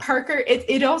Parker,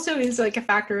 it also is like a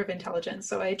factor of intelligence.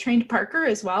 So I trained Parker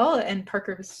as well, and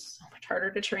Parker was so much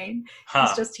harder to train.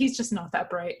 Huh. He's just not that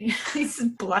bright. He's,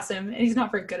 bless him, he's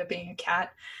not very good at being a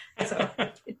cat. So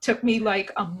it took me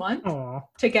like a month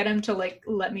to get him to like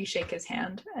let me shake his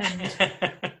hand.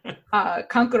 And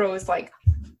Kankuro was like,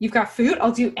 "You've got food?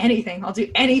 I'll do anything. I'll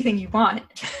do anything you want.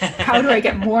 How do I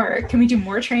get more? Can we do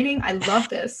more training? I love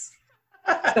this."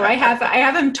 So I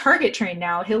have him target trained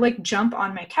now. He'll like jump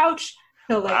on my couch.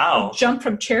 He'll like jump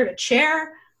from chair to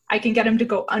chair. I can get him to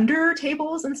go under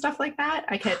tables and stuff like that.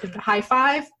 I can get him to high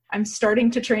five. I'm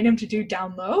starting to train him to do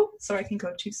down low so I can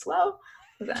go too slow.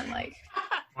 But then like,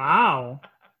 wow.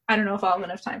 I don't know if I'll have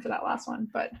enough time for that last one,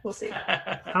 but we'll see.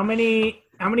 How many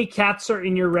cats are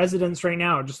in your residence right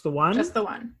now? Just the one? Just the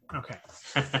one. Okay.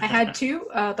 I had two,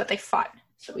 but they fought.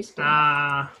 So we split.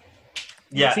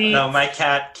 Yeah, no, my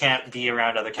cat can't be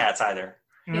around other cats either.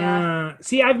 Yeah.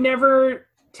 See, I've never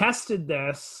tested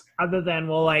this other than,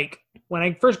 well, like when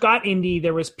I first got Indy,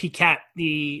 there was Piquette,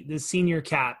 the senior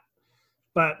cat,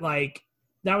 but like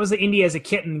that was the Indy as a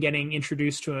kitten getting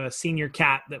introduced to a senior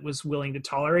cat that was willing to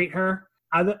tolerate her.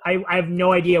 I have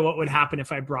no idea what would happen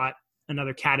if I brought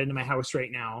another cat into my house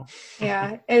right now.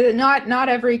 Yeah, not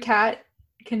every cat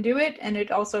can do it, and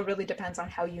it also really depends on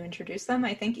how you introduce them.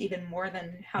 I think even more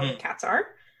than how the cats are.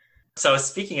 So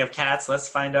speaking of cats, let's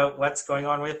find out what's going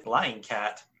on with Lying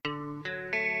Cat.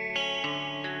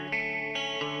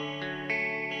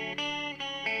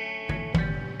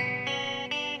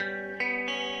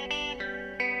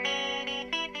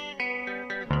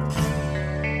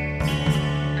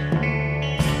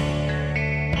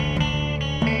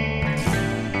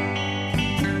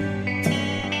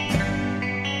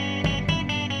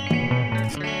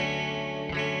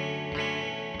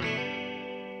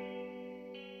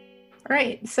 All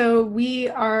right, so we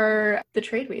are the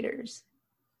Trade Readers,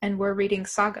 and we're reading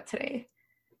Saga today.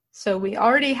 So we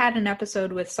already had an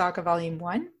episode with Saga Volume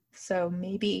 1, so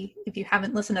maybe if you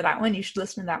haven't listened to that one, you should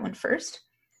listen to that one first.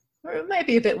 Or it might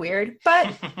be a bit weird,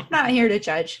 but not here to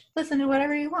judge. Listen to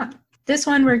whatever you want. This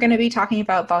one, we're going to be talking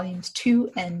about Volumes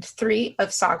 2 and 3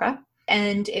 of Saga,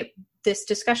 and this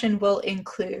discussion will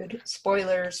include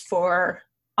spoilers for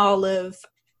all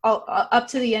up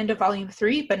to the end of Volume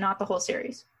 3, but not the whole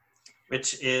series.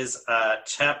 Which is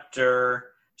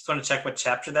chapter... Just want to check what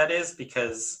chapter that is,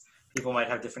 because people might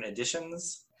have different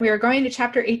editions. We are going to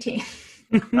chapter 18.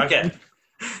 Okay.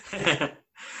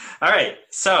 All right.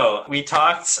 So we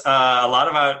talked a lot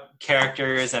about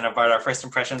characters and about our first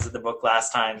impressions of the book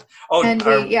last time. Oh, and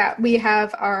we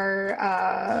have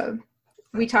our...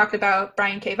 we talked about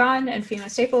Brian K. Vaughan and Fiona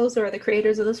Staples, who are the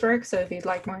creators of this work. So if you'd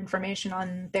like more information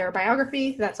on their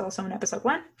biography, that's also in episode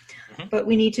 1. Mm-hmm. But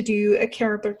we need to do a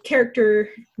character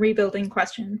rebuilding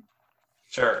question.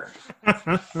 Sure.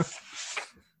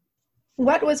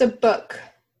 What was a book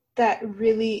that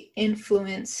really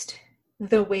influenced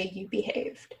the way you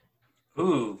behaved?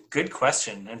 Ooh, good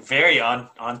question. And very on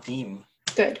theme.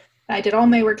 Good. I did all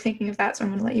my work thinking of that, so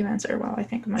I'm going to let you answer while I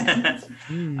think of mine.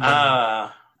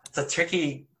 It's a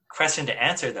tricky question to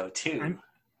answer, though, too.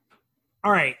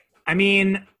 All right. I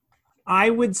mean, I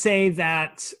would say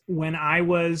that when I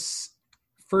was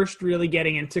first really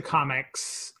getting into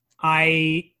comics,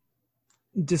 I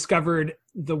discovered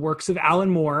the works of Alan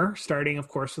Moore, starting, of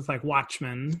course, with like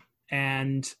Watchmen,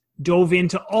 and dove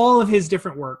into all of his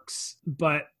different works.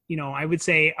 But, you know, I would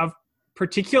say of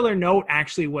particular note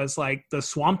actually was like the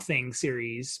Swamp Thing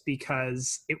series,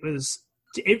 because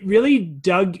it really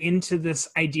dug into this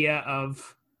idea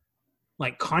of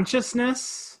like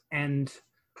consciousness and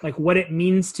like what it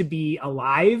means to be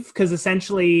alive. Because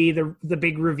essentially the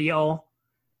big reveal,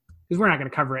 because we're not going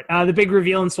to cover it, the big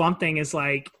reveal in Swamp Thing is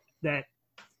like that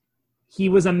he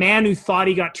was a man who thought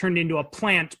he got turned into a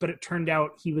plant, but it turned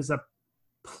out he was a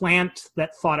plant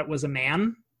that thought it was a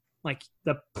man. Like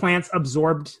the plants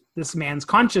absorbed this man's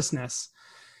consciousness.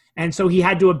 And so he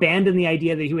had to abandon the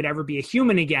idea that he would ever be a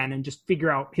human again and just figure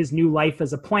out his new life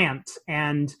as a plant.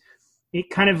 And it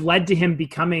kind of led to him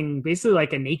becoming basically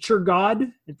like a nature god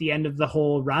at the end of the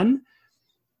whole run.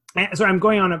 And so I'm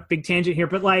going on a big tangent here,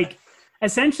 but like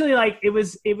essentially like it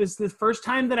was the first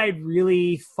time that I'd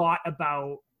really thought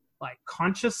about like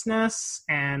consciousness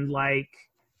and like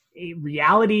a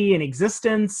reality and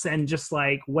existence and just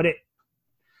like what it,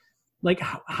 like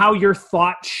how your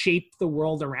thoughts shape the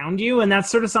world around you. And that's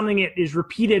sort of something that is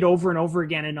repeated over and over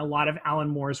again in a lot of Alan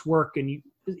Moore's work. And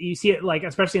you see it like,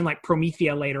 especially in like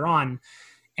Promethea later on.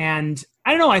 And I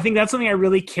don't know, I think that's something I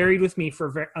really carried with me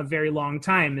for a very long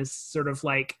time, is sort of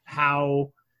like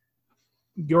how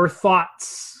your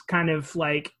thoughts kind of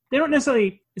like, they don't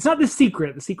necessarily, it's not the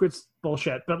secret's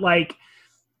bullshit, but like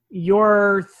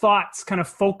your thoughts kind of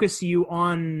focus you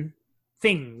on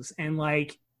things, and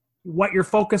like what you're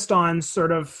focused on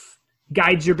sort of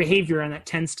guides your behavior, and that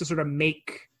tends to sort of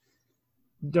make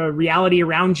the reality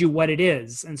around you what it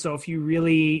is. And so if you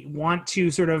really want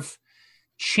to sort of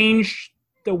change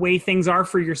the way things are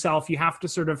for yourself, you have to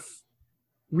sort of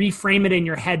reframe it in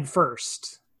your head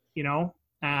first, you know?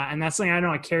 And that's something I know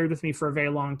I carried with me for a very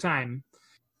long time.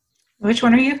 Which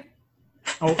one are you?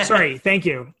 Oh, sorry. Thank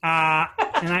you.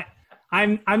 And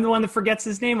I'm the one that forgets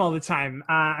his name all the time.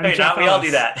 Hey, not we all do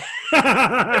that.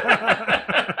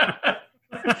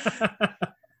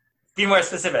 Be more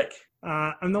specific.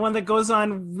 I'm the one that goes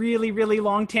on really, really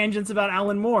long tangents about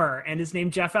Alan Moore and his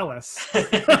name Jeff Ellis.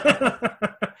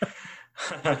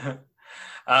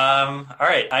 All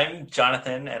right, I'm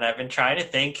Jonathan, and I've been trying to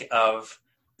think of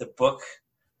the book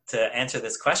to answer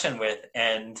this question with,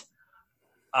 and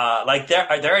like there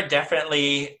are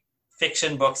definitely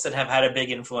fiction books that have had a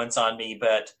big influence on me,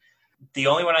 but the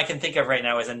only one I can think of right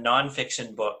now is a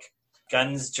nonfiction book,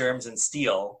 Guns, Germs, and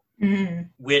Steel,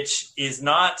 which is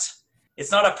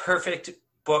it's not a perfect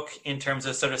book in terms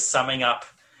of sort of summing up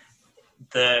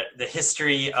the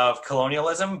history of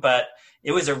colonialism, but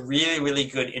it was a really, really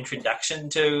good introduction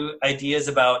to ideas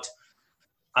about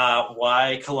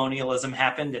why colonialism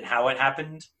happened and how it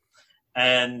happened.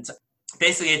 And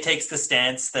basically it takes the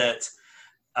stance that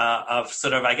of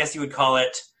sort of, I guess you would call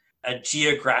it a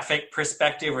geographic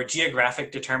perspective or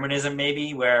geographic determinism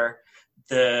maybe, where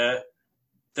the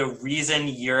reason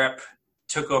Europe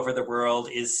took over the world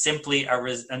is simply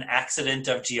an accident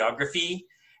of geography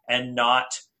and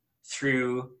not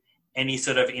through any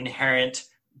sort of inherent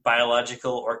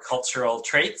biological or cultural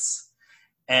traits.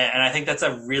 And I think that's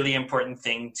a really important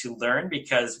thing to learn,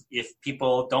 because if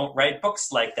people don't write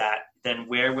books like that, then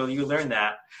where will you learn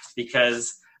that?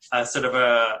 Because sort of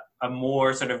a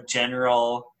more sort of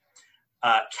general,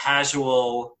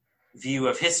 casual view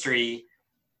of history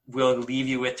will leave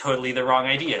you with totally the wrong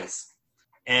ideas.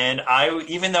 And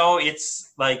even though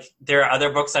it's like, there are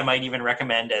other books I might even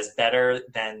recommend as better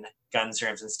than Guns,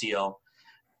 Germs, and Steel,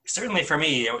 certainly for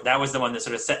me, that was the one that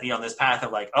sort of set me on this path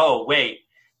of like, oh, wait,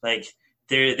 like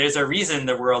there's a reason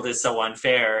the world is so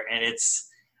unfair, and it's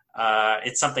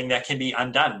something that can be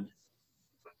undone.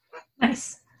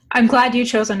 Nice. I'm glad you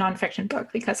chose a nonfiction book,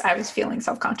 because I was feeling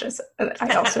self-conscious that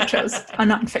I also chose a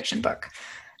nonfiction book.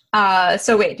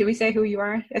 So wait, did we say who you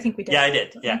are? I think we did. Yeah, I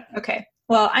did. Yeah. Okay.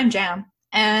 Well, I'm Jam.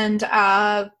 And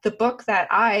the book that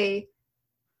I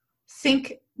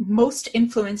think most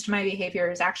influenced my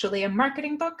behavior is actually a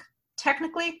marketing book,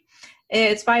 technically.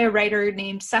 It's by a writer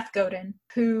named Seth Godin,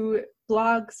 who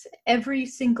blogs every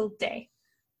single day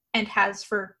and has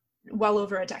for well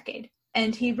over a decade.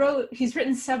 And he's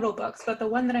written several books, but the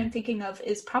one that I'm thinking of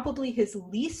is probably his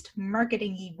least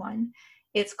marketing-y one.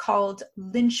 It's called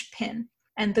Lynchpin.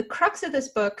 And the crux of this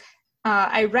book,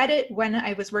 I read it when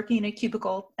I was working in a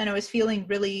cubicle, and I was feeling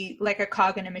really like a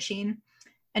cog in a machine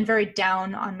and very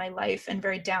down on my life and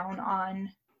very down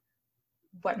on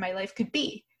what my life could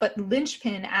be. But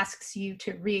Lynchpin asks you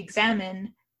to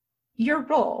re-examine your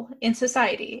role in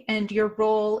society and your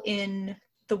role in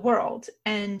the world.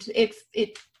 And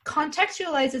it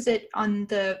contextualizes it on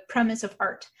the premise of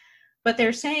art. But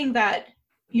they're saying that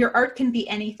your art can be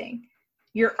anything.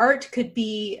 Your art could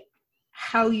be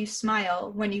how you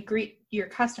smile when you greet your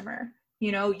customer.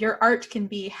 You know, your art can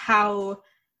be how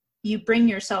you bring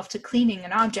yourself to cleaning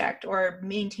an object or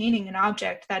maintaining an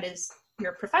object that is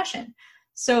your profession.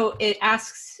 So it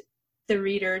asks the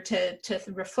reader to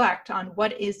reflect on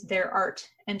what is their art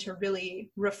and to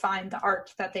really refine the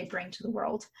art that they bring to the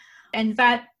world. And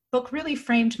that book really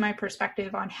framed my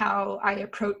perspective on how I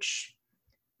approach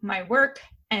my work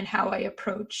and how I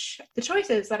approach the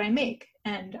choices that I make.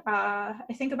 And I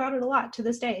think about it a lot to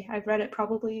this day. I've read it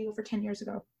probably over 10 years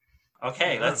ago.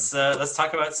 Okay, let's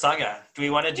talk about Saga. Do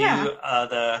we want to do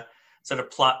the sort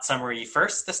of plot summary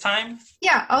first this time?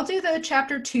 Yeah, I'll do the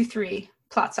chapter 2-3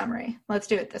 plot summary. Let's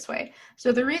do it this way.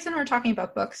 So the reason we're talking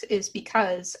about books is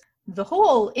because the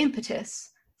whole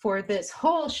impetus for this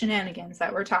whole shenanigans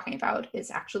that we're talking about is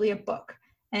actually a book.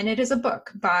 And it is a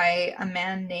book by a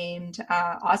man named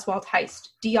Oswald Heist,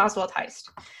 D. Oswald Heist.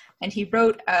 And he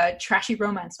wrote a trashy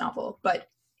romance novel, but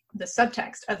the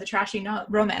subtext of the trashy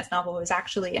romance novel was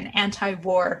actually an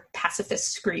anti-war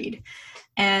pacifist screed.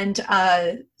 And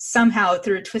somehow,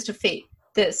 through a twist of fate,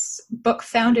 this book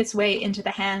found its way into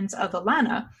the hands of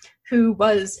Alana, who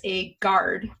was a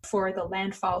guard for the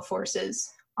landfall forces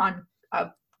on a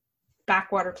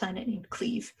backwater planet named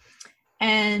Cleve.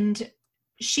 And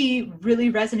she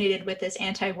really resonated with this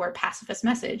anti-war pacifist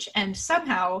message and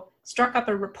somehow struck up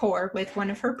a rapport with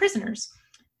one of her prisoners,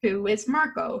 who is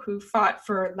Marco, who fought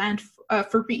for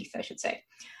Reath, I should say.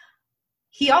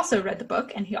 He also read the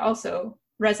book, and he also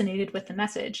resonated with the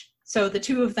message. So the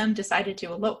two of them decided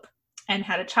to elope and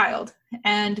had a child.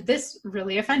 And this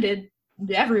really offended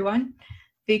everyone,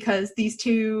 because these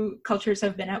two cultures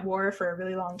have been at war for a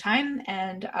really long time,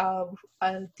 and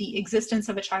the existence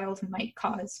of a child might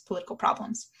cause political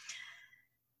problems.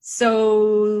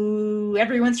 So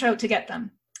everyone's out to get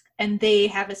them, and they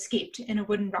have escaped in a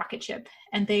wooden rocket ship,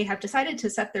 and they have decided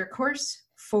to set their course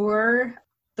for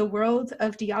the world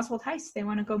of D. Oswald Heiss. They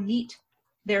want to go meet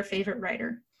their favorite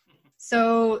writer.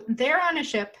 So they're on a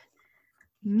ship.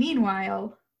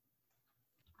 Meanwhile,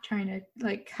 trying to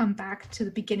like come back to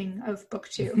the beginning of book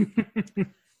 2.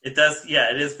 It does,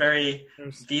 yeah. It is very.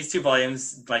 These two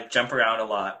volumes like jump around a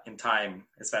lot in time,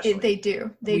 especially. They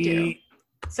do.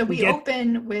 So we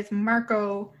open with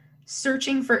Marco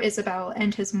searching for Isabel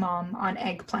and his mom on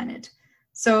Egg Planet.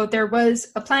 So there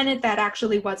was a planet that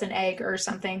actually was an egg or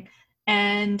something,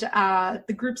 and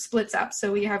the group splits up.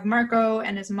 So we have Marco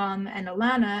and his mom and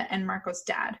Alana and Marco's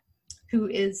dad, who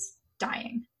is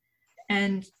dying,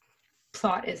 and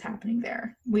plot is happening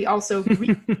there. We also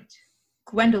meet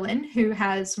Gwendolyn, who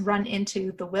has run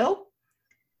into the Will,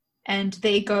 and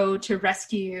they go to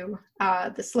rescue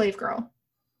the slave girl.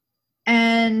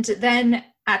 And then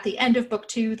at the end of book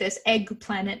 2, this egg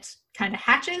planet kind of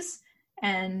hatches,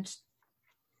 and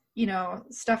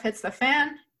stuff hits the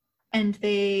fan, and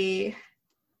and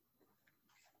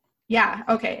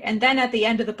then at the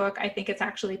end of the book, I think it's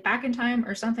actually back in time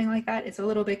or something like that. It's a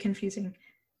little bit confusing.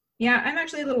 Yeah, I'm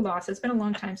actually a little lost. It's been a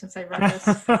long time since I read this.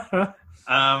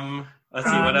 Let's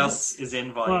see, what else is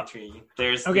in volume 3?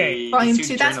 There's volume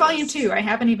 2. That's volume 2. I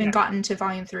haven't even gotten to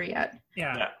volume 3 yet.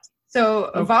 Yeah.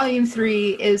 So volume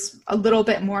 3 is a little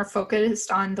bit more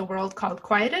focused on the world called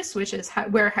Quietus, which is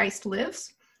where Heist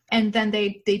lives. And then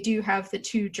they do have the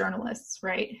two journalists,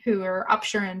 right, who are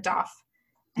Upshur and Doff.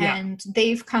 Yeah. And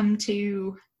they've come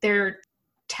to their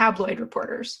tabloid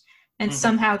reporters. And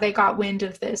somehow they got wind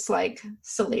of this like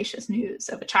salacious news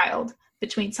of a child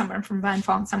between someone from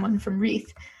Vanfall and someone from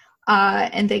Reath.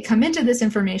 And they come into this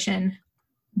information,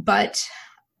 but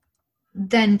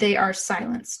then they are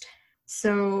silenced.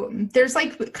 So there's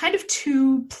like kind of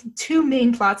two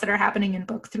main plots that are happening in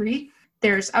book 3.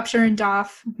 There's Upshur and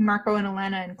Doff, Marco and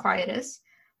Alana and Quietus,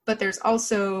 but there's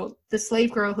also the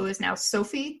slave girl who is now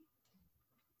Sophie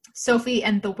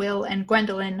and the Will and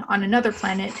Gwendolyn on another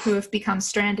planet who have become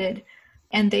stranded,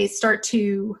 and they start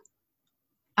to,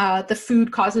 the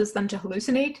food causes them to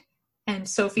hallucinate, and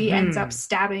Sophie ends up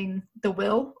stabbing the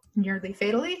Will nearly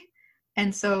fatally.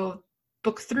 And so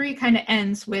book 3 kind of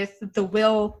ends with the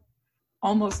Will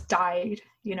almost died,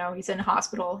 he's in a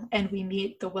hospital, and we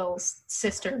meet the Will's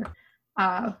sister,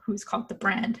 who's called the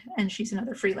Brand, and she's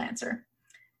another freelancer.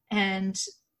 And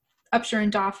Upshur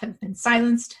and Doff have been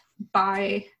silenced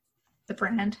by the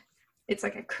Brand. It's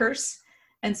like a curse.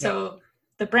 And so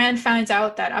the Brand finds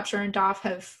out that Upshur and Doff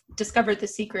have discovered the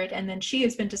secret, and then she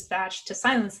has been dispatched to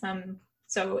silence them.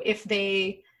 So if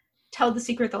they tell the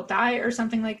secret, they'll die or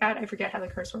something like that. I forget how the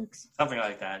curse works. Something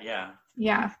like that, yeah.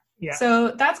 Yeah.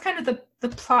 So that's kind of the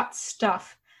plot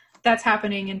stuff that's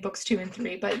happening in books 2 and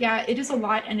 3. But yeah, it is a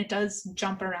lot, and it does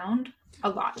jump around a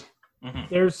lot.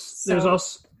 There's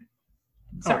also...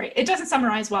 Sorry, it doesn't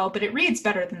summarize well, but it reads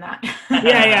better than that.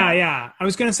 Yeah. I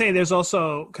was going to say there's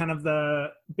also kind of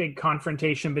the big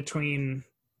confrontation between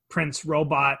Prince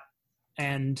Robot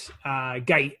and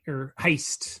Geit or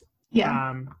Heist.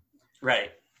 Yeah.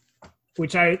 Right.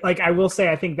 Which I will say,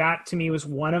 I think that to me was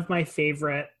one of my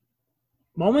favorite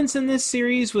moments in this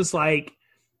series, was like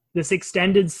this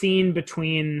extended scene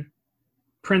between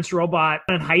Prince Robot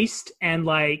and Heist, and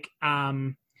like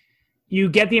you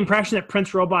get the impression that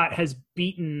Prince Robot has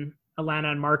beaten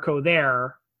Alana and Marco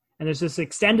there, and there's this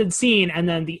extended scene, and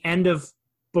then the end of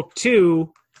book 2,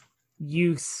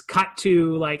 you cut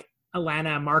to like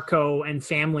Alana, Marco, and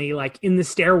family like in the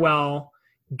stairwell,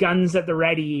 guns at the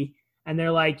ready, and they're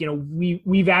like,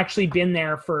 we've actually been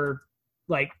there for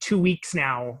like 2 weeks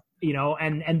now,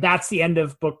 and that's the end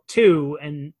of book 2.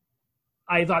 And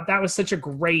I thought that was such a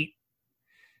great,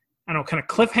 I don't know, kind of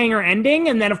cliffhanger ending.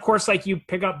 And then of course, like you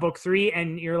pick up book 3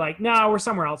 and you're like, no, we're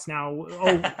somewhere else now.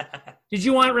 Oh, did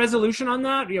you want resolution on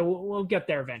that? Yeah, we'll get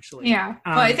there eventually. Yeah.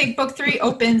 Well, I think book 3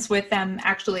 opens with them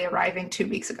actually arriving 2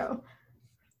 weeks ago.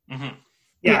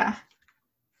 Yeah.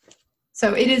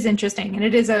 So it is interesting, and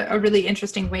it is a really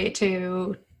interesting way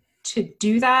to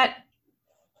do that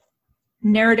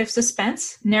narrative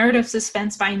suspense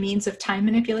by means of time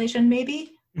manipulation,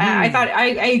 maybe.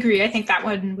 I agree. I think that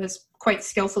one was quite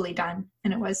skillfully done,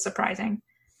 and it was surprising.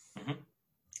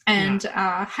 And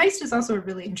Heist is also a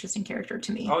really interesting character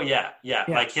to me. Oh yeah.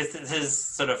 Like his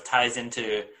sort of ties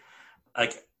into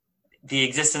like the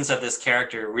existence of this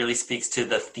character really speaks to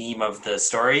the theme of the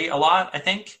story a lot, I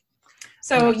think.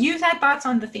 So you've had thoughts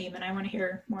on the theme, and I want to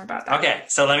hear more about that. Okay,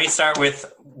 so let me start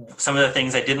with some of the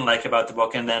things I didn't like about the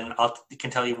book, and then I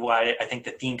can tell you why I think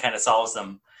the theme kind of solves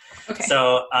them. Okay.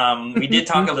 So we did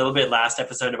talk a little bit last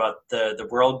episode about the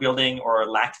world building or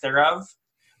lack thereof,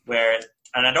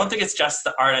 and I don't think it's just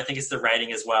the art, I think it's the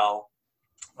writing as well.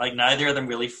 Like neither of them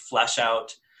really flesh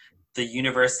out the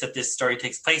universe that this story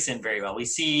takes place in very well. We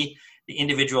see the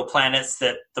individual planets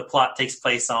that the plot takes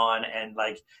place on and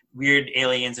like weird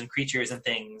aliens and creatures and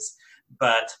things.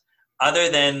 But other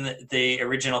than the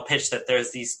original pitch that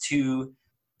there's these two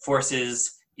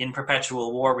forces in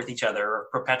perpetual war with each other or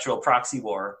perpetual proxy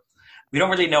war, we don't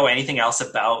really know anything else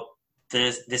about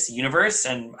this universe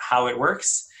and how it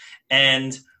works.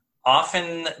 And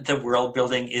often the world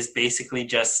building is basically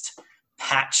just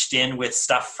patched in with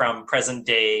stuff from present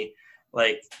day,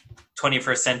 like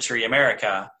 21st century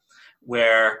America,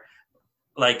 where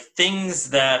like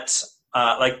things that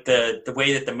like the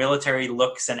way that the military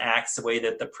looks and acts, the way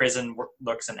that the prison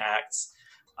looks and acts,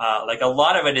 like a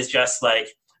lot of it is just like,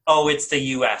 oh, it's the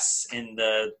US in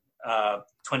the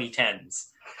 2010s.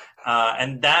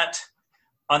 And that,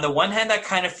 on the one hand, that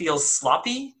kind of feels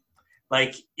sloppy.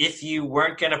 Like if you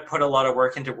weren't going to put a lot of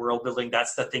work into world building,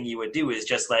 that's the thing you would do, is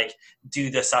just like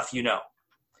do the stuff you know.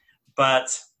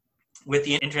 But with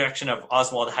the introduction of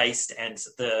Oswald Heist and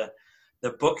the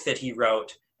book that he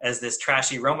wrote as this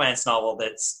trashy romance novel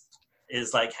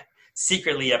is like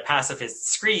secretly a pacifist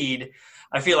screed,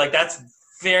 I feel like that's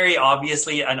very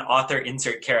obviously an author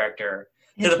insert character,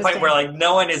 to the point where like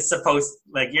no one is supposed,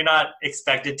 like you're not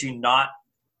expected to not,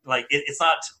 like it's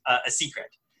not a secret.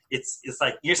 It's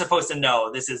like you're supposed to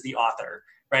know this is the author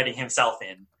writing himself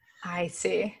in. I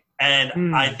see.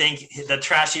 And I think the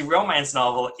trashy romance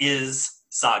novel is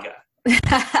Saga.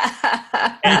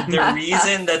 And the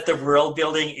reason that the world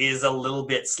building is a little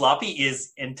bit sloppy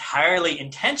is entirely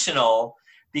intentional,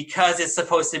 because it's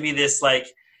supposed to be this like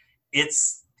it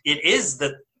is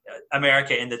the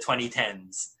America in the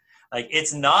 2010s. Like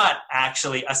it's not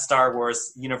actually a Star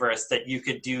Wars universe that you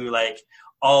could do like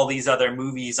all these other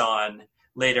movies on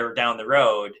later down the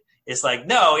road. It's like,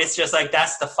 no, it's just like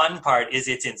that's the fun part, is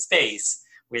it's in space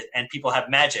and people have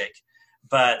magic.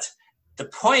 But the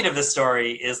point of the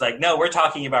story is like, no, we're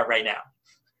talking about right now.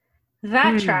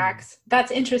 That tracks.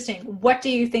 That's interesting. What do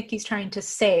you think he's trying to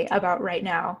say about right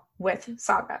now with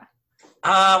Saga?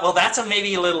 Well, that's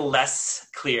maybe a little less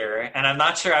clear, and I'm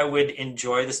not sure I would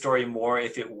enjoy the story more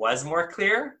if it was more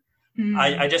clear.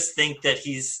 I just think that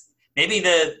maybe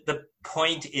the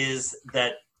point is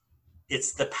that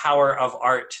it's the power of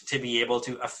art to be able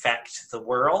to affect the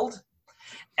world.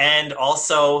 And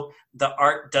also the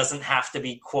art doesn't have to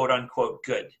be quote unquote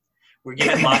good. We're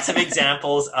given lots of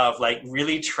examples of like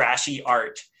really trashy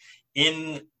art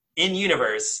in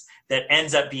universe that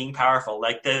ends up being powerful.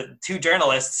 Like the two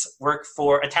journalists work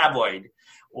for a tabloid,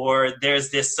 or there's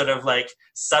this sort of like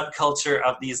subculture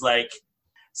of these like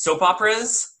soap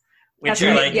operas, which That's are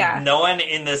right, like no one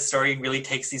in the story really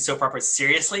takes these soap operas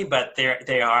seriously, but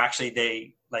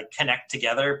they like connect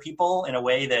together people in a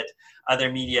way that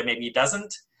other media maybe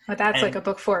doesn't. But that's like a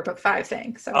book 4, book 5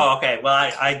 thing. So. Oh, okay. Well,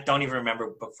 I don't even remember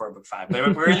book 4, book 5,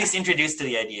 but we're at least introduced to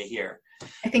the idea here.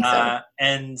 I think so.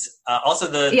 And also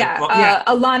the book,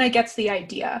 Alana gets the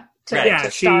idea to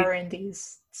star in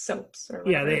these soaps. Or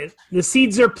whatever. The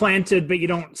seeds are planted, but you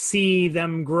don't see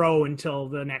them grow until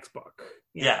the next book.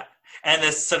 Yeah. And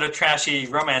this sort of trashy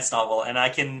romance novel, and I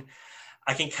can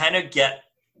kind of get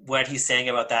what he's saying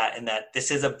about that, and that this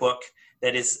is a book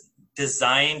that is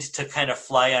designed to kind of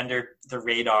fly under the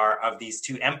radar of these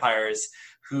two empires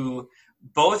who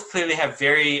both clearly have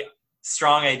very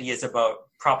strong ideas about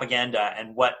propaganda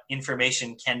and what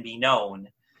information can be known.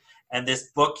 And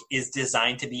this book is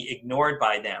designed to be ignored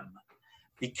by them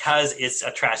because it's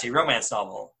a trashy romance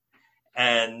novel.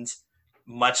 And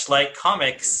much like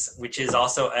comics, which is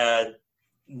also a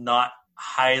not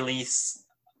highly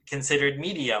considered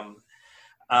medium.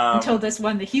 Until this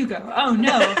won the Hugo. Oh,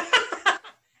 no.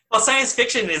 Well, science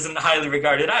fiction isn't highly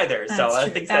regarded either, so I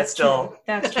think that's still... True.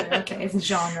 That's true. Okay, it's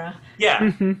genre.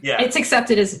 Yeah, yeah. It's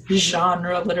accepted as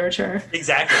genre literature.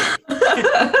 Exactly.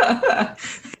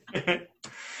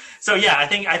 So yeah, I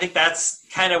think that's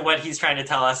kind of what he's trying to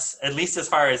tell us, at least as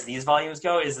far as these volumes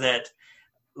go, is that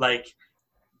like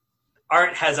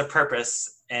art has a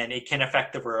purpose and it can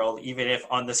affect the world, even if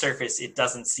on the surface it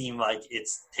doesn't seem like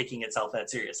it's taking itself that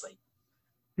seriously.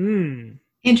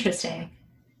 Interesting.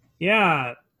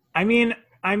 Yeah. I mean,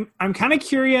 I'm kind of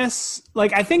curious.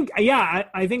 Like, I think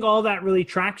all that really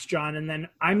tracks, John. And then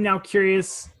I'm now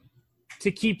curious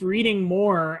to keep reading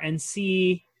more and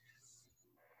see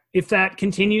if that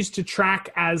continues to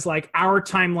track as like our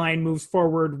timeline moves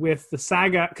forward with the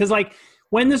saga. Because like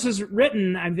when this was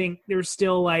written, I think there's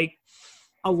still like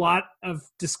a lot of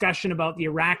discussion about the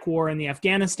Iraq War and the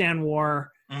Afghanistan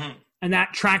War, and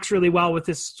that tracks really well with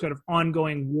this sort of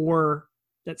ongoing war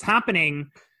that's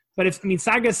happening. But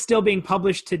Saga is still being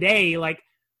published today. Like,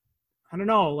 I don't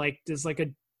know, like, does like a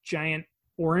giant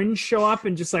orange show up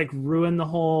and just like ruin the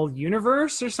whole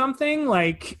universe or something?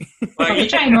 Like, well, the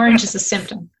giant orange is a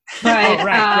symptom, but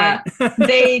right.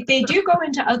 they do go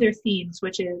into other themes,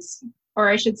 which is, or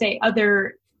I should say,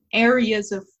 other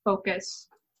areas of focus.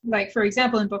 Like, for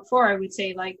example, in book 4, I would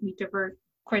say like we divert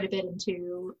quite a bit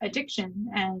into addiction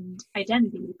and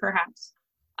identity, perhaps,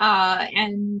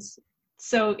 and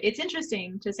so it's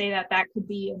interesting to say that could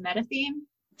be a meta theme.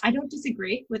 I don't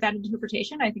disagree with that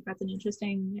interpretation. I think that's an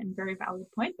interesting and very valid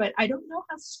point, but I don't know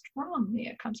how strongly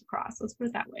it comes across. Let's put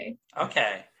it that way.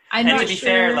 Okay. I'm and not to be sure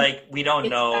fair, like, we don't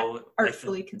know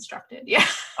artfully constructed. Yeah.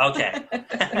 Okay.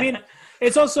 I mean,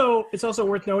 it's also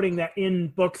worth noting that in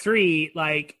book 3,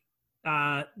 like,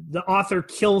 the author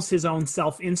kills his own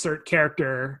self-insert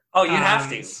character. Oh, you have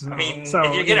to. I mean, if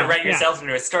you're going to write yourself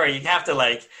into a story, you have to,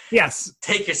 like,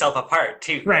 take yourself apart,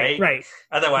 too, right? Right.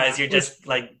 Otherwise, you're just,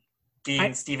 like,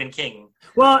 being Stephen King.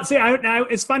 Well, see,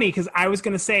 it's funny, because I was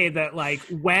going to say that, like,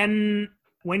 when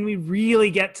we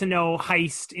really get to know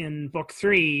Heist in book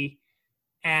 3,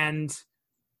 and,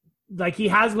 like,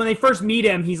 when they first meet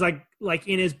him, he's, like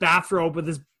in his bathrobe with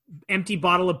his empty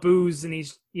bottle of booze, and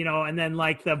he's, and then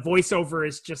like the voiceover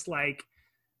is just like,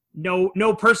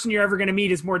 no person you're ever going to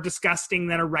meet is more disgusting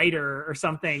than a writer or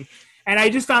something. And I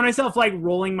just found myself like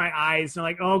rolling my eyes and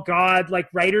like, oh God, like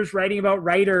writers writing about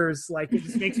writers. Like it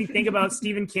just makes me think about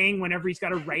Stephen King whenever he's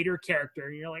got a writer character.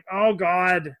 And you're like, oh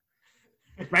God,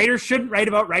 writers shouldn't write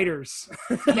about writers.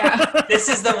 Yeah. This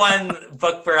is the one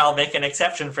book where I'll make an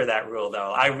exception for that rule,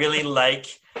 though. I really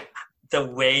like the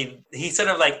way he sort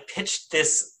of like pitched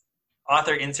this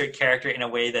author insert character in a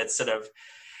way that sort of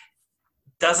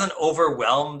doesn't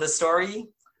overwhelm the story.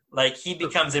 Like, he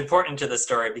becomes important to the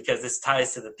story because this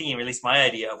ties to the theme, or at least my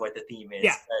idea of what the theme is.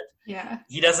 Yeah. Yeah.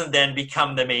 He doesn't then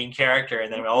become the main character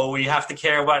and then, we have to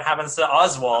care what happens to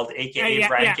Oswald, aka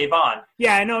Brian K. Vaughan.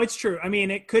 Yeah, no, it's true. I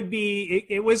mean, it could be,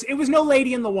 it was no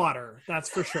lady in the water, that's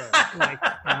for sure. Like,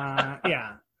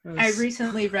 yeah. I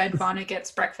recently read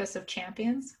Vonnegut's Breakfast of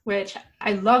Champions, which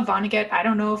I love Vonnegut. I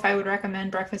don't know if I would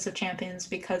recommend Breakfast of Champions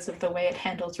because of the way it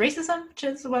handles racism, which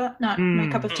is, well, not my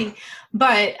cup of tea.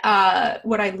 But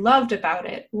what I loved about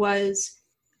it was,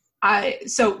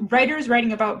 so writers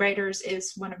writing about writers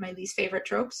is one of my least favorite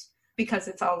tropes, because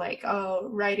it's all like, oh,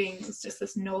 writing is just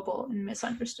this noble and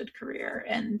misunderstood career,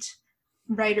 and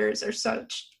writers are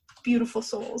such beautiful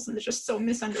souls and they're just so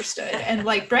misunderstood. And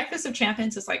like Breakfast of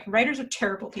Champions is like, writers are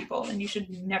terrible people and you should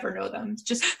never know them.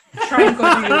 Just try and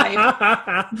go through your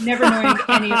life never knowing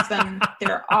any of them.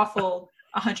 They're awful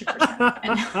 100%.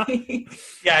 And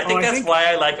yeah, I think why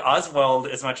I like Oswald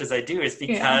as much as I do, is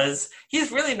because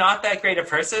he's really not that great a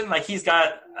person. Like, he's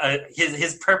got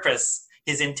his purpose,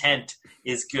 his intent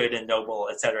is good and noble,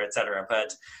 et cetera,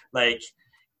 but like,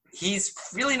 he's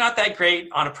really not that great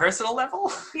on a personal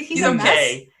level. He's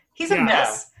okay. He's a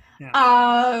mess. Yeah.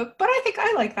 But I think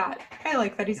I like that. I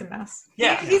like that he's a mess.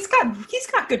 Yeah. He's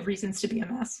got good reasons to be a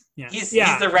mess. Yeah. He's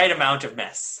the right amount of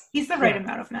mess. He's the right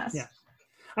amount of mess. Yeah.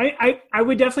 I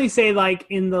would definitely say, like,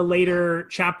 in the later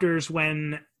chapters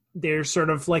when there's sort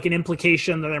of like an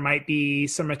implication that there might be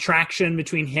some attraction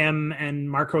between him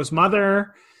and Marco's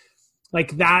mother,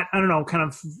 like that, I don't know, kind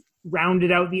of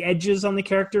rounded out the edges on the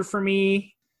character for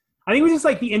me. I think it was just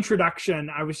like the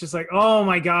introduction. I was just like, oh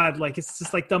my God, like it's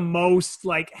just like the most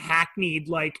like hackneyed,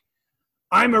 like,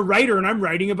 I'm a writer and I'm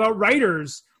writing about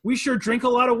writers. We sure drink a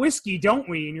lot of whiskey, don't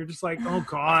we? And you're just like, oh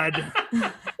God.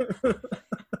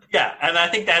 Yeah, and I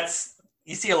think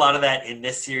you see a lot of that in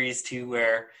this series too,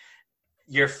 where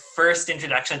your first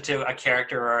introduction to a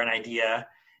character or an idea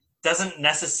doesn't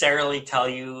necessarily tell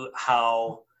you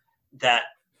how that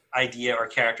idea or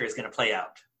character is going to play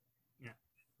out.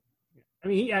 I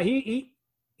mean, yeah,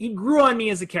 he grew on me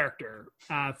as a character.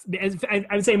 I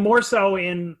would say more so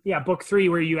in book 3,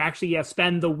 where you actually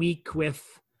spend the week with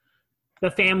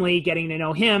the family, getting to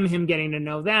know him getting to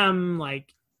know them.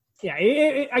 Like, yeah,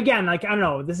 again, like, I don't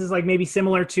know, this is like maybe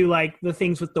similar to like the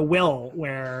things with the will,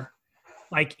 where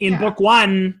like in book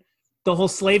 1, the whole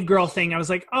slave girl thing, I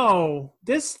was like, oh,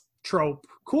 this trope,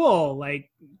 cool. Like,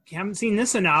 haven't seen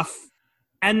this enough.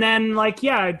 And then, like,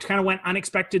 it kind of went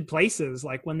unexpected places.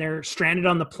 Like, when they're stranded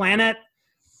on the planet,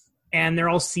 and they're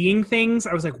all seeing things.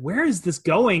 I was like, where is this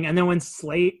going? And then when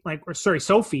Sophie,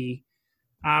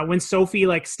 when Sophie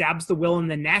like stabs the Will in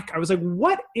the neck, I was like,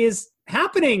 what is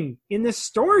happening in this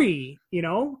story? You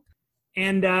know?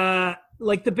 And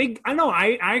like the big, I don't know,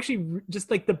 I actually just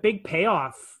like the big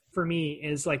payoff for me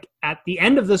is like at the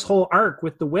end of this whole arc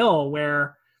with the Will,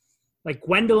 where like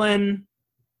Gwendolyn,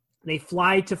 they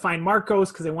fly to find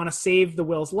Marcos because they want to save the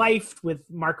Will's life with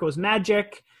Marcos'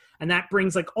 magic. And that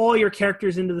brings like all your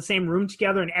characters into the same room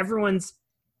together, and everyone's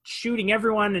shooting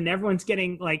everyone, and everyone's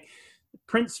getting like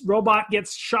Prince Robot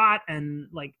gets shot, and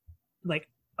like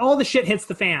all the shit hits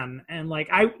the fan. And like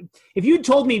if you'd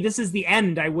told me this is the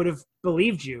end, I would have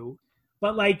believed you.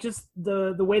 But like just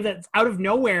the way that out of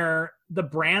nowhere the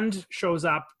Brand shows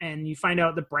up, and you find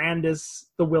out the Brand is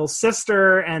the Will's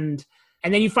sister, and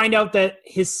then you find out that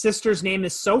his sister's name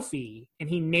is Sophie, and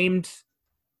he named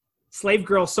Slave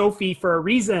Girl Sophie for a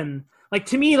reason. Like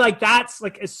to me, like that's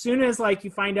like as soon as like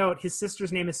you find out his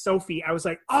sister's name is Sophie, I was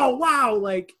like, oh wow,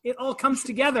 like it all comes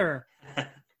together.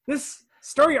 This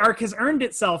story arc has earned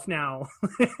itself now.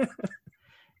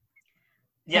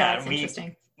 Yeah,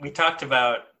 we talked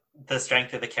about the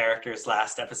strength of the characters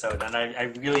last episode, and I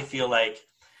really feel like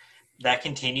that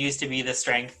continues to be the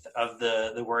strength of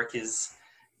the work. Is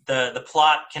the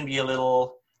plot can be a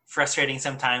little frustrating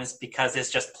sometimes because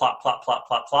it's just plot,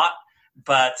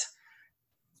 but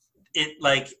it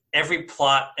like every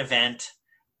plot event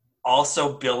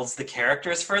also builds the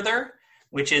characters further,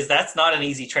 which is that's not an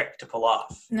easy trick to pull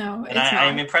off. No, and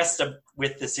I'm impressed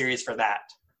with the series for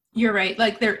that. You're right.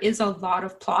 Like there is a lot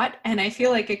of plot, and I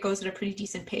feel like it goes at a pretty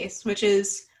decent pace, which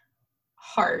is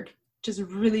hard, which is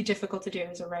really difficult to do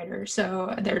as a writer.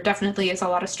 So there definitely is a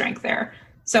lot of strength there.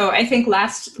 So I think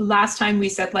last time we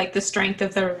said like the strength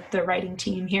of the writing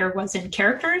team here was in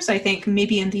characters. I think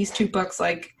maybe in these two books,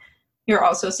 like you're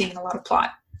also seeing a lot of plot,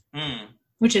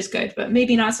 which is good, but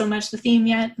maybe not so much the theme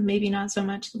yet. Maybe not so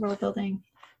much the world building.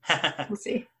 We'll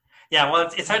see. Yeah, well,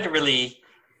 it's hard to really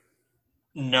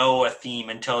know a theme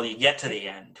until you get to the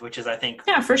end, which is, I think,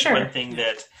 for sure, one thing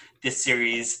that this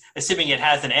series, assuming it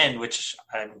has an end, which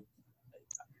I'm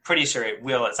pretty sure it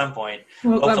will at some point.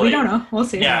 Well, we don't know. We'll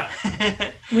see. Yeah.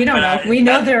 We don't know. We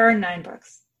know there are 9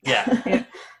 books. Yeah.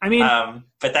 I mean,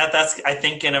 but that's I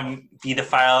think going to be the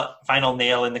final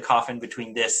nail in the coffin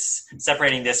between this,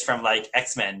 separating this from like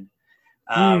X-Men,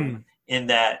 in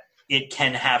that it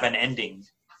can have an ending.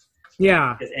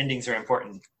 Yeah. Because endings are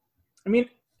important. I mean,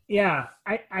 yeah,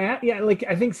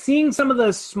 I think seeing some of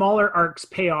the smaller arcs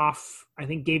pay off, I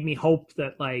think gave me hope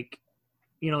that like,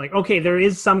 you know, like, okay, there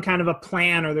is some kind of a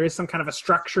plan, or there is some kind of a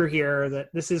structure here that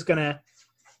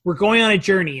we're going on a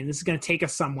journey, and this is going to take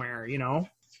us somewhere, you know?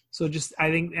 So just, I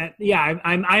think that, yeah,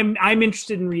 I'm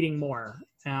interested in reading more,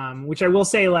 which I will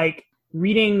say, like,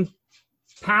 reading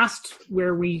past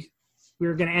where we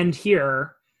were going to end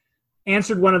here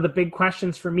answered one of the big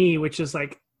questions for me, which is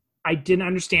like, I didn't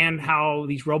understand how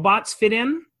these robots fit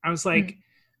in. I was like,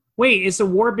 wait, it's a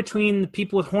war between the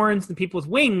people with horns and the people with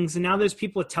wings, and now there's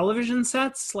people with television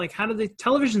sets? Like, how do the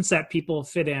television set people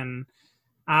fit in?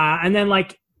 And then,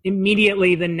 like,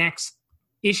 immediately the next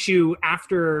issue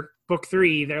after book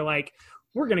 3, they're like,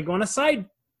 we're going to go on a side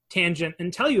tangent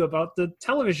and tell you about the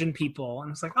television people.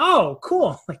 And it's like, oh,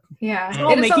 cool. Like, yeah, it's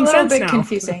all it is making a little sense bit now.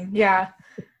 confusing. Yeah.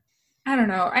 I don't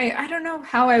know. I don't know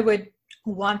how I would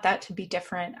want that to be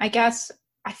different. I guess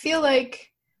I feel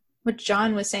like what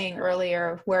John was saying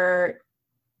earlier, where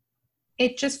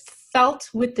it just felt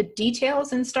with the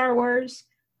details in Star Wars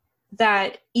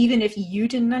that even if you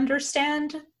didn't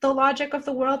understand the logic of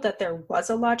the world, that there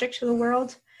was a logic to the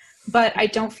world. But I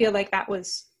don't feel like that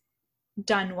was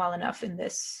done well enough in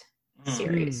this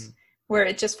series, where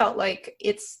it just felt like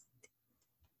it's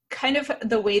kind of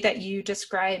the way that you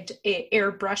described a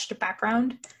airbrushed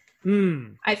background.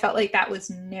 I felt like that was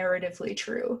narratively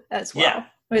true as well. Yeah.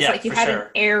 It's like you had an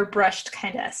airbrushed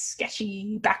kind of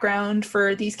sketchy background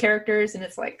for these characters, and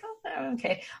it's like, oh,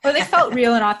 okay. Or they felt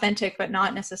real and authentic, but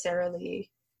not necessarily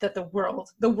that the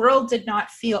world did not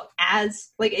feel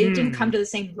as, like, it didn't come to the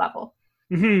same level.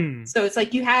 So it's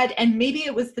like you had, and maybe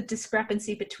it was the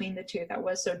discrepancy between the two that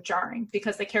was so jarring,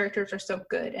 because the characters are so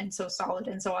good and so solid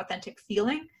and so authentic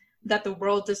feeling that the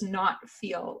world does not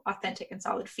feel authentic and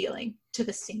solid feeling to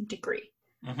the same degree.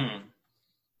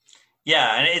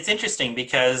 Yeah, and it's interesting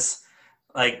because,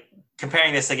 like,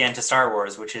 comparing this again to Star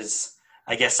Wars, which is,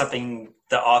 I guess, something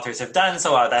the authors have done,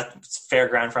 so that's fair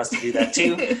ground for us to do that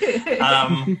too.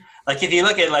 Like, if you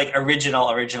look at, like,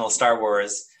 original Star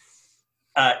Wars,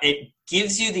 it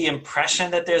gives you the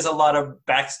impression that there's a lot of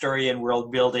backstory and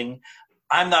world building.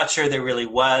 I'm not sure there really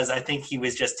was. I think he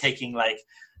was just taking, like,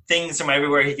 things from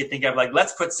everywhere he could think of, like,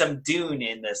 let's put some Dune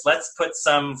in this, let's put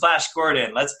some Flash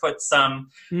Gordon, let's put some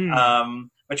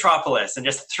Metropolis, and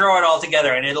just throw it all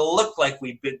together, and it'll look like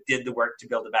we did the work to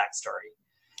build a backstory.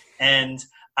 And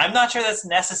I'm not sure that's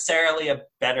necessarily a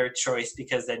better choice,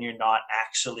 because then you're not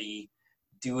actually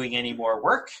doing any more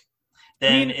work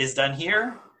than is done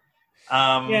here.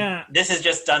 This has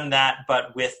just done that,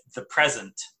 but with the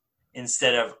present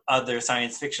instead of other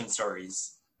science fiction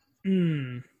stories.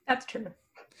 That's true.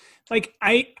 Like,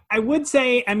 I would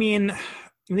say, I mean,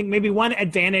 I think maybe one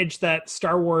advantage that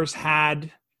Star Wars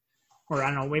had, or I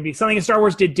don't know, maybe something that Star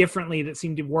Wars did differently that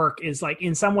seemed to work, is like,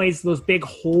 in some ways, those big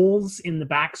holes in the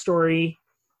backstory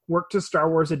worked to Star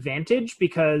Wars' advantage,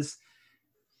 because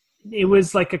it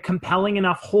was like a compelling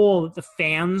enough hole that the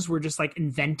fans were just like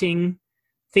inventing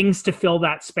things to fill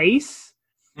that space.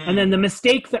 And then the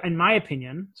mistake that, in my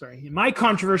opinion, my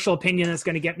controversial opinion that's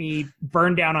going to get me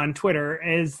burned down on Twitter,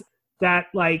 is that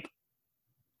like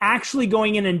actually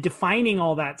going in and defining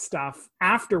all that stuff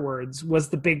afterwards was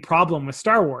the big problem with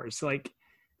Star Wars. Like,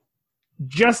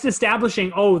 just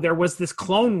establishing, there was this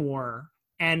clone war,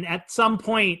 and at some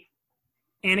point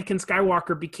Anakin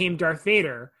Skywalker became Darth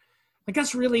Vader. Like,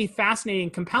 that's really fascinating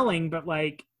and compelling, but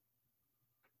like,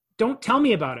 don't tell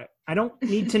me about it. I don't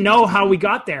need to know how we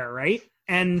got there, right?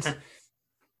 And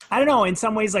I don't know, in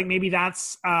some ways, like, maybe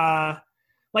that's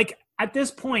like, at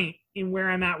this point in where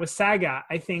I'm at with Saga,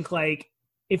 I think like,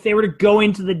 if they were to go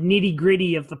into the nitty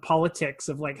gritty of the politics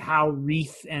of like how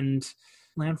Wreath and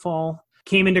Landfall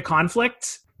came into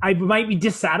conflict, I might be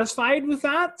dissatisfied with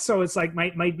that. So it's like,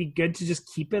 might be good to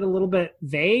just keep it a little bit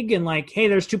vague and like, hey,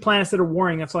 there's two planets that are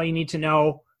warring. That's all you need to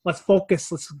know. Let's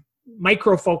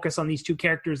micro focus on these two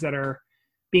characters that are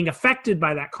being affected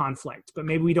by that conflict. But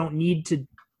maybe we don't need to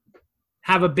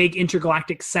have a big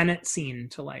intergalactic Senate scene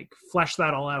to like flesh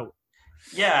that all out.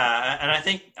 Yeah. And I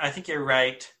think you're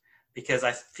right, because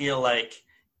I feel like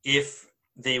if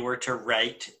they were to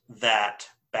write that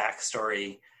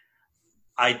backstory,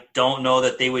 I don't know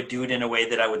that they would do it in a way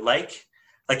that I would like.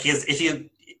 Like,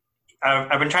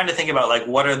 I've been trying to think about like,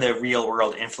 what are the real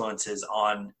world influences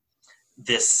on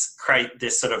this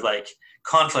sort of like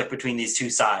conflict between these two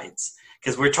sides?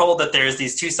 Because we're told that there's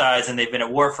these two sides and they've been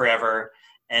at war forever,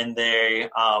 and they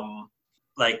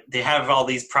have all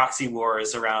these proxy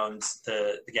wars around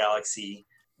the galaxy,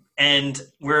 and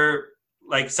we're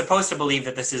like supposed to believe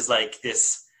that this is like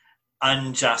this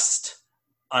unjust,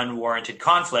 unwarranted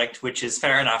conflict, which is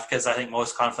fair enough, because I think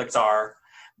most conflicts are.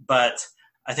 But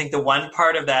I think the one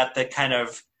part of that kind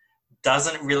of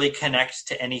doesn't really connect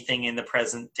to anything in the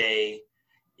present day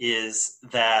is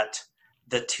that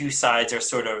the two sides are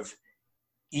sort of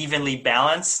evenly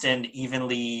balanced and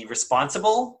evenly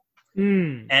responsible.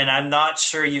 And I'm not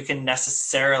sure you can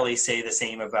necessarily say the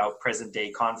same about present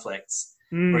day conflicts,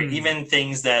 where even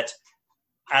things that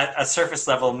at a surface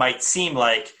level might seem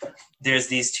like there's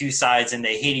these two sides and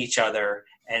they hate each other,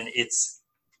 and it's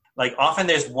like often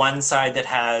there's one side that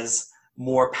has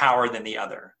more power than the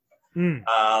other. You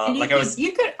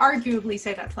could arguably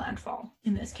say that's Landfall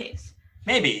in this case.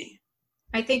 Maybe.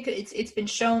 I think it's been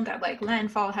shown that like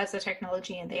Landfall has the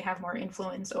technology and they have more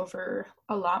influence over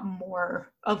a lot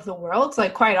more of the world.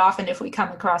 Like, quite often if we come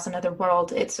across another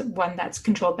world, it's one that's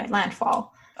controlled by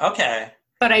Landfall. Okay.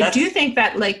 But I do think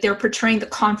that like they're portraying the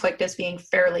conflict as being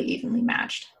fairly evenly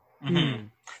matched. Mm-hmm.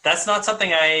 That's not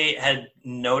something I had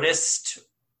noticed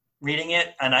reading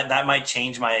it, and that might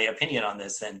change my opinion on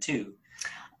this then too.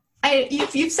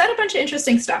 You've said a bunch of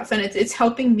interesting stuff, and it's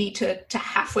helping me to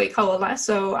halfway coalesce.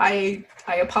 So I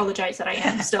apologize that I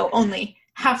am still only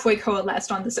halfway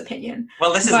coalesced on this opinion.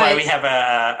 Well, this is why we have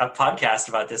a podcast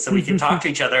about this, so we can talk to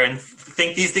each other and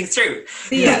think these things through.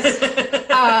 Yes.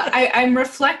 I'm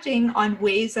reflecting on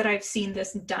ways that I've seen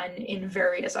this done in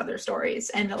various other stories.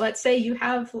 And let's say you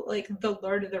have like the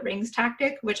Lord of the Rings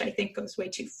tactic, which I think goes way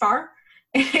too far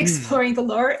in exploring the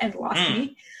lore and lost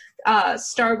me.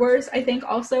 Star Wars, I think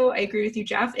also, I agree with you,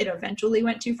 Jeff, it eventually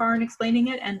went too far in explaining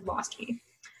it and lost me.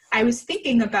 I was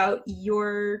thinking about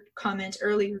your comment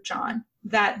earlier, John,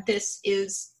 that this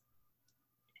is,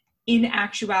 in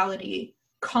actuality,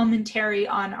 commentary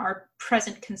on our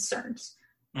present concerns,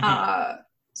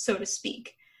 so to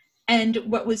speak. And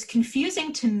what was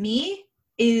confusing to me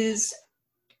is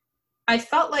I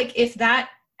felt like if that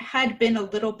had been a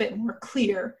little bit more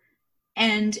clear,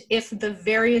 and if the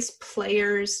various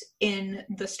players in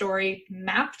the story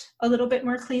mapped a little bit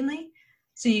more cleanly,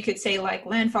 so you could say like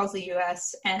Landfall's the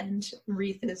US and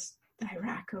Wreath is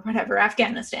Iraq or whatever,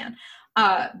 Afghanistan,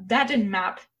 that didn't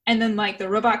map. And then like the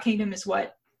Robot Kingdom is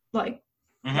what, like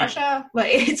Russia?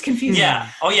 Like, it's confusing. Yeah.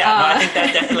 Oh, yeah. No, I think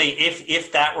that definitely,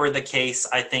 if that were the case,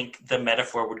 I think the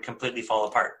metaphor would completely fall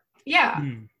apart. Yeah.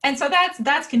 And so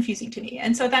that's confusing to me.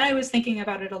 And so then I was thinking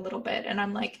about it a little bit, and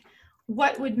I'm like,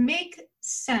 what would make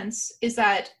sense is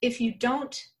that if you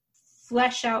don't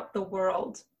flesh out the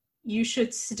world, you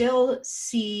should still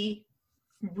see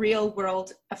real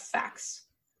world effects.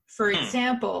 For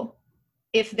example,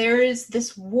 if there is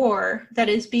this war that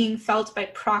is being felt by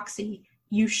proxy,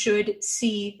 you should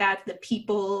see that the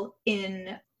people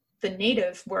in the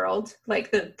native world, like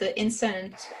the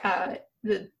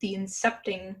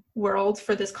incepting world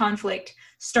for this conflict,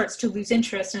 starts to lose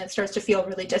interest and it starts to feel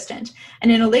really distant. And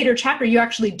in a later chapter, you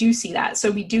actually do see that. So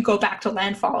we do go back to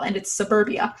Landfall, and it's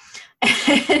suburbia.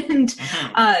 And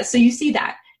so you see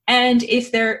that. And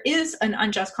if there is an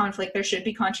unjust conflict, there should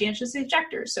be conscientious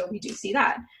objectors. So we do see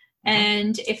that.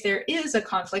 And if there is a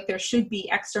conflict, there should be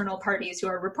external parties who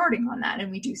are reporting on that, and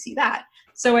we do see that.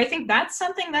 So I think that's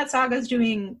something that Saga's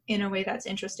doing in a way that's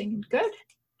interesting and good.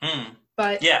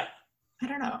 But yeah, I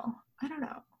don't know. I don't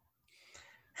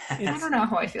know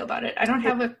how I feel about it. I don't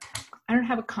have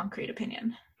a concrete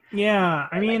opinion. Yeah,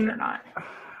 I mean, or not.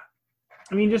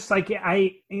 I mean, just like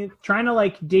trying to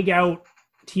like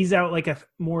tease out like a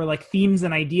more like themes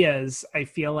and ideas. I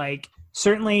feel like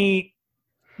certainly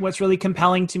what's really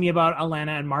compelling to me about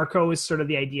Alana and Marco is sort of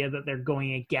the idea that they're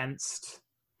going against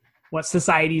what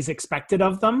society's expected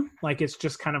of them. Like, it's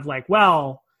just kind of like,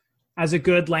 well, as a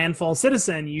good Landfall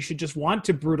citizen, you should just want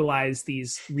to brutalize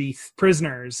these Wreath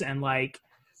prisoners. And like,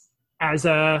 as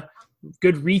a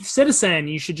good Wreath citizen,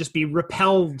 you should just be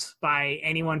repelled by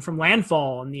anyone from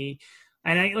Landfall. And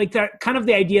I like that kind of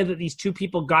the idea that these two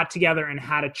people got together and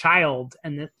had a child,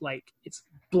 and that like, it's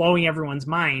blowing everyone's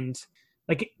mind.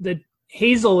 Like, the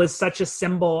Hazel is such a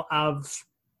symbol of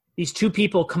these two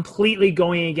people completely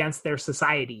going against their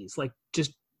societies, like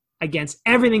just against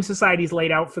everything society's laid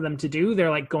out for them to do. They're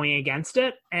like going against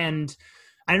it. And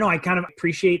I don't know, I kind of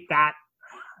appreciate that.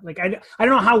 Like, I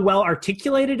don't know how well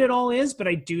articulated it all is, but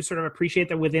I do sort of appreciate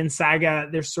that within Saga,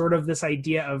 there's sort of this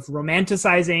idea of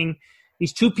romanticizing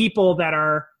these two people that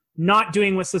are not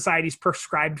doing what society's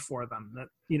prescribed for them. That,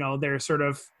 you know, they're sort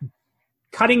of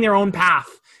cutting their own path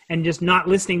and just not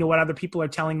listening to what other people are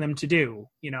telling them to do,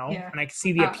 you know? Yeah. And I can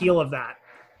see the appeal of that.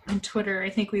 On Twitter, I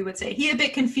think we would say he a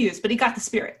bit confused, but he got the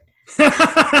spirit.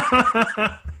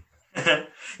 Yeah,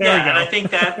 and I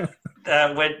think that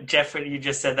what Jeff, what you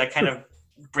just said, that kind of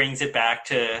brings it back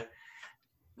to,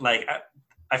 like,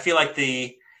 I feel like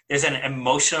there's an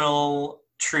emotional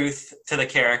truth to the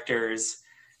characters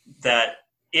that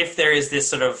if there is this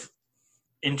sort of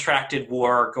intracted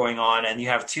war going on, and you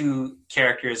have two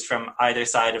characters from either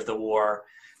side of the war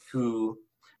who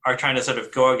are trying to sort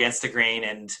of go against the grain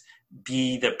and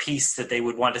be the peace that they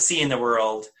would want to see in the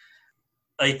world,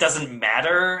 it doesn't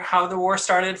matter how the war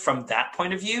started from that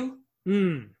point of view.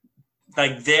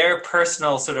 Like, their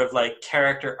personal sort of like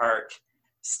character arc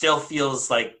still feels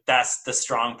like that's the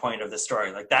strong point of the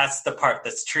story. Like, that's the part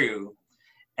that's true.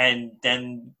 And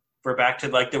then we're back to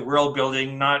like the world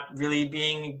building not really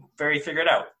being very figured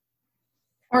out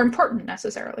or important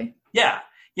necessarily. Yeah.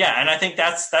 And I think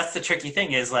that's the tricky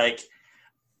thing is like,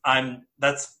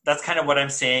 that's kind of what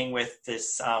I'm saying with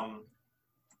this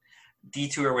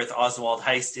detour with Oswald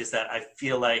Heist, is that I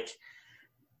feel like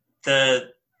the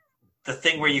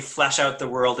thing where you flesh out the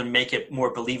world and make it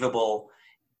more believable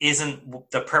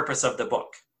isn't the purpose of the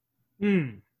book.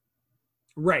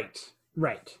 Right.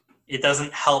 It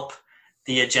doesn't help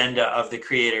the agenda of the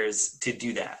creators to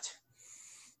do that.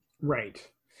 Right.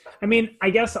 I mean,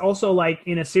 I guess also like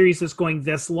in a series that's going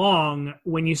this long,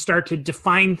 when you start to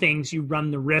define things, you run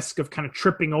the risk of kind of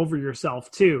tripping over yourself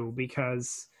too,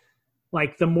 because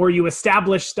like the more you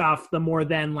establish stuff, the more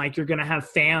then like you're going to have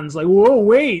fans like, whoa,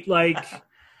 wait, like,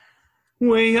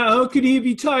 wait, how could he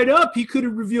be tied up? He could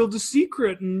have revealed a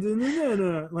secret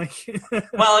and like.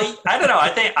 Well, I don't know. I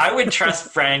think I would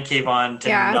trust Fran Kavon to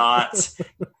not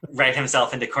write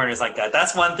himself into corners like that.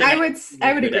 That's one thing I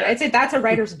would agree. I'd say that's a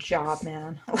writer's job,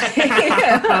 man.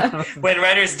 When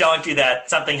writers don't do that,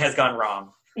 something has gone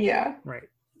wrong. Yeah. Right.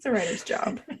 It's a writer's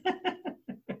job.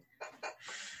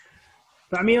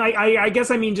 But I mean, I guess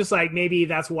I mean just like maybe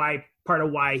that's why part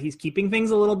of why he's keeping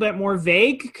things a little bit more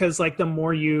vague, because like the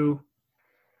more you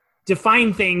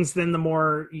define things, then the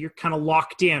more you're kind of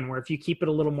locked in. Where if you keep it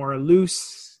a little more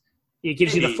loose, it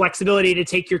gives you the flexibility to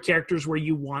take your characters where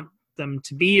you want them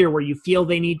to be or where you feel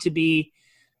they need to be.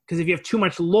 Because if you have too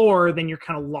much lore, then you're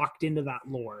kind of locked into that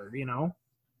lore, you know?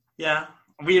 Yeah.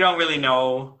 We don't really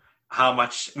know how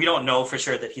much, we don't know for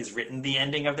sure that he's written the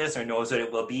ending of this or knows what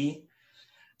it will be.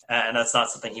 And that's not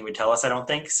something he would tell us, I don't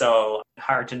think. So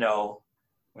hard to know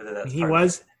whether that's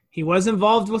he was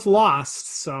involved with Lost,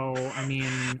 so I mean,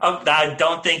 I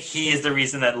don't think he is the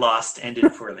reason that Lost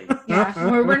ended poorly.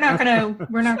 Yeah, we're not gonna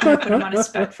put him on a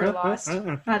spec for Lost.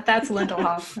 That's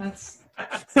Lindelof.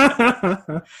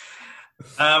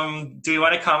 Do you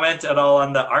want to comment at all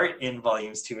on the art in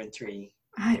volumes 2 and 3?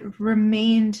 It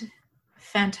remained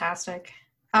fantastic.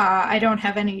 I don't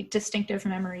have any distinctive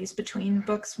memories between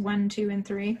books 1, 2, and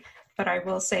 3, but I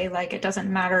will say, like, it doesn't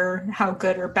matter how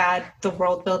good or bad the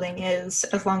world building is,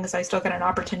 as long as I still get an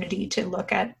opportunity to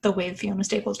look at the way Fiona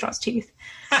Staples draws teeth.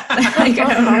 Like,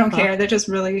 I don't care. They're just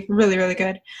really, really, really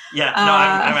good. Yeah, no,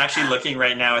 I'm actually looking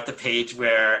right now at the page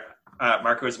where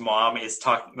Marco's mom is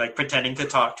pretending to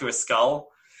talk to a skull.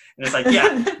 And it's like,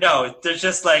 yeah, no, there's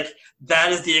just like,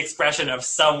 that is the expression of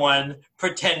someone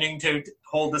pretending to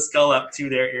hold the skull up to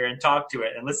their ear and talk to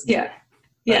it and listen to it.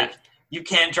 Yeah. Like, you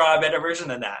can't draw a better version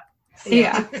than that.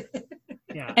 Yeah.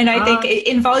 Yeah. And I think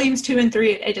in volumes 2 and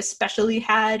 3, it especially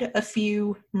had a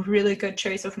few really good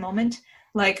choice of moment.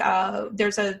 Like,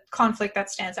 there's a conflict that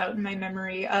stands out in my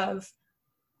memory of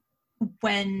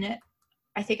when,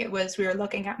 I think it was, we were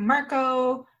looking at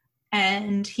Marco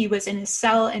and he was in his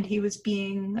cell and he was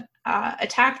being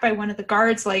attacked by one of the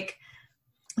guards. Like,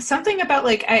 something about,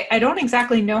 like, I don't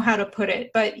exactly know how to put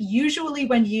it, but usually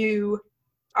when you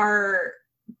are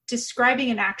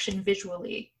describing an action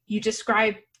visually, you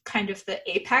describe kind of the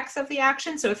apex of the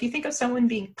action. So if you think of someone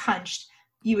being punched,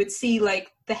 you would see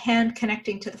like the hand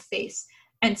connecting to the face.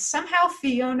 And somehow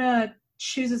Fiona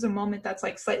chooses a moment that's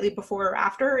like slightly before or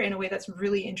after in a way that's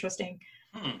really interesting.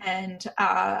 And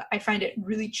I find it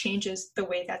really changes the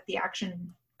way that the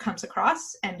action comes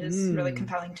across and is really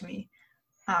compelling to me.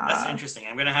 That's interesting.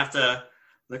 I'm going to have to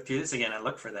look through this again and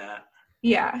look for that.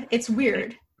 Yeah, it's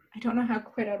weird. I don't know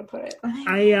quite how to put it.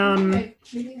 Maybe I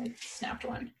snapped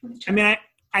one. I mean,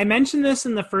 I mentioned this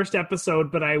in the first episode,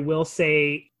 but I will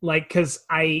say, like, because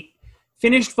I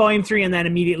finished volume 3 and then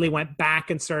immediately went back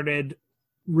and started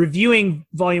reviewing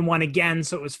volume 1 again,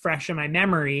 so it was fresh in my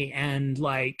memory. And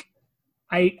like,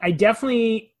 I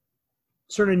definitely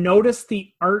sort of noticed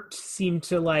the art seemed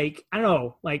to, like, I don't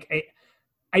know, like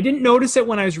I didn't notice it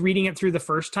when I was reading it through the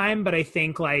first time, but I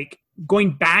think like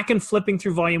going back and flipping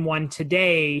through volume 1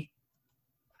 today,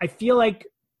 I feel like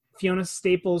Fiona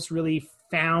Staples really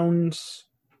found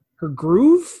her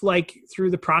groove, like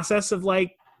through the process of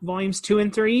like volumes 2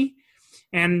 and 3.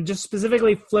 And just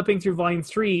specifically flipping through volume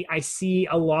 3, I see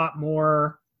a lot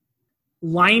more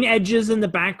line edges in the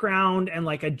background and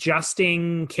like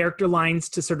adjusting character lines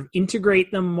to sort of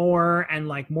integrate them more and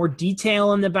like more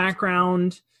detail in the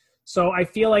background. So I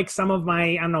feel like some of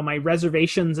my, my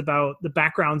reservations about the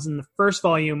backgrounds in the first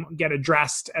volume get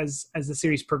addressed as the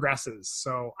series progresses.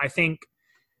 So I think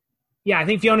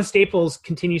Fiona Staples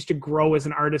continues to grow as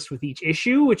an artist with each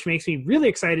issue, which makes me really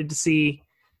excited to see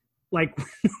like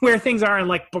where things are in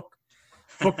like book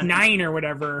 9 or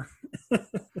whatever.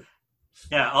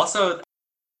 Yeah. Also,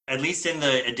 at least in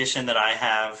the edition that I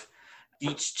have,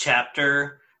 each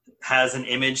chapter has an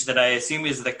image that I assume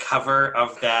is the cover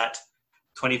of that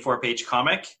 24-page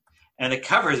comic, and the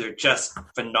covers are just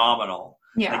phenomenal.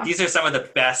 Yeah. Like, these are some of the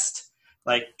best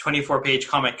like 24-page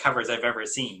comic covers I've ever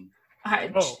seen.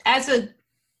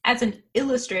 As an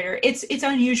illustrator, it's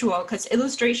unusual because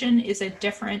illustration is a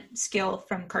different skill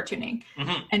from cartooning.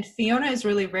 Mm-hmm. And Fiona is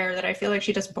really rare that I feel like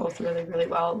she does both really, really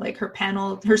well. Like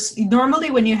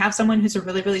normally when you have someone who's a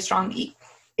really, really strong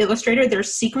illustrator, their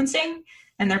sequencing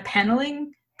and their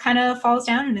paneling kind of falls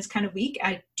down and is kind of weak.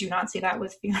 I do not see that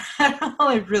with Fiona at all.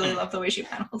 I really love the way she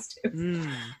panels too.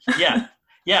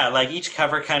 Yeah, like each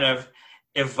cover kind of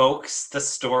evokes the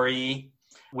story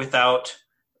without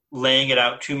laying it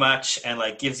out too much, and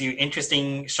like gives you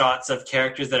interesting shots of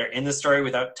characters that are in the story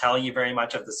without telling you very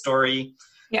much of the story.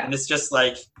 Yeah. And it's just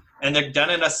like, and they're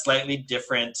done in a slightly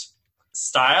different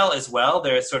style as well.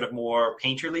 They're sort of more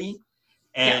painterly.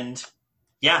 And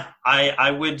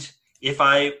I would, if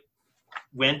I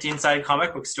went inside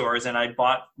comic book stores and I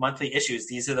bought monthly issues,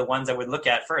 these are the ones I would look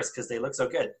at first because they look so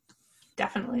good.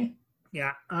 Definitely.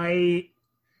 Yeah. I'd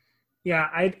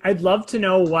love to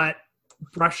know what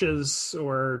brushes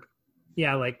or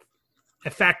like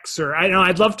effects, or I don't know,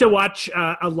 I'd love to watch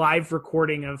a live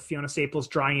recording of Fiona Staples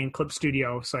drawing in Clip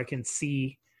Studio so I can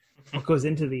see what goes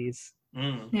into these.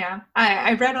 Yeah,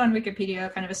 I read on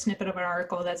Wikipedia kind of a snippet of an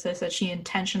article that says that she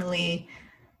intentionally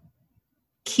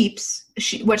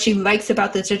what she likes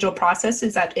about the digital process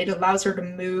is that it allows her to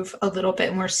move a little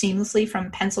bit more seamlessly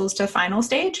from pencils to final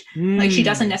stage. Like, she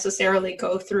doesn't necessarily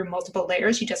go through multiple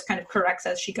layers. She just kind of corrects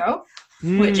as she go,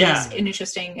 which is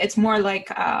interesting. It's more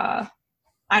like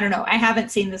I don't know. I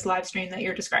haven't seen this live stream that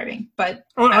you're describing, but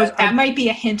that might be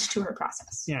a hint to her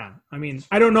process. Yeah. I mean,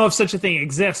 I don't know if such a thing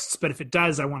exists, but if it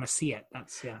does, I want to see it.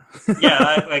 That's Yeah.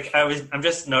 I'm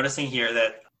just noticing here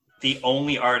that the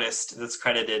only artist that's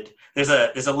credited, there's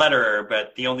a letterer,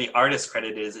 but the only artist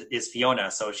credited is Fiona.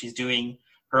 So she's doing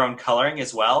her own coloring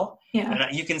as well. Yeah.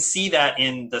 And you can see that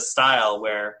in the style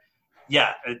where,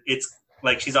 yeah, it's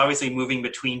like she's obviously moving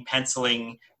between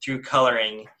penciling through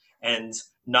coloring and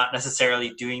not necessarily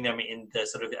doing them in the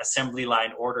sort of assembly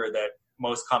line order that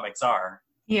most comics are.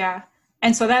 Yeah.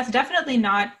 And so that's definitely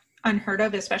not unheard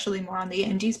of, especially more on the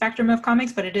indie spectrum of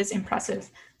comics, but it is impressive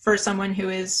for someone who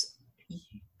is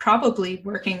probably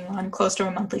working on close to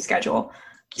a monthly schedule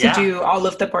to do all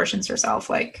of the portions herself.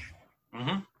 Like,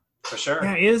 for sure.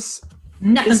 Yeah, is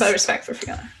nothing but respect for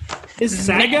Fiona. Is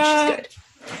Saga? Man,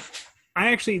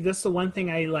 she's good. This is the one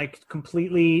thing I like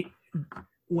completely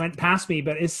went past me,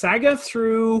 but is Saga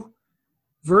through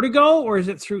Vertigo or is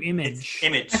it through Image? It's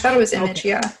Image. I thought it was Image. Okay.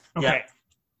 Yeah. Okay. Yeah.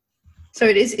 So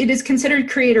it is considered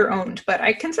creator owned, but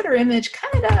I consider Image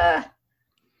kind of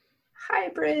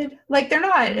hybrid. Like they're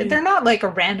not like a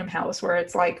Random House where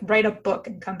it's like write a book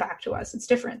and come back to us. It's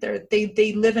different.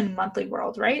 They live in monthly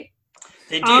world, right?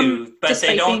 They do, but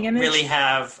they don't Image? really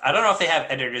have. I don't know if they have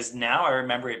editors now. I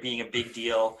remember it being a big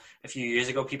deal a few years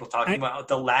ago. People talking about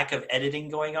the lack of editing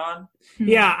going on.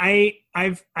 Yeah, I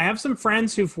have some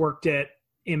friends who've worked at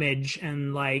Image,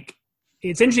 and like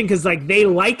it's interesting because like they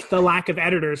like the lack of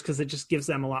editors because it just gives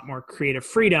them a lot more creative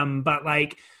freedom. But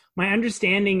like my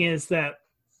understanding is that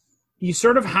you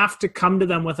sort of have to come to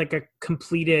them with like a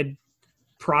completed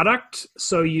product.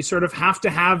 So you sort of have to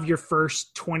have your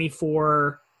first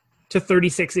 24 to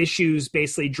 36 issues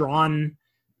basically drawn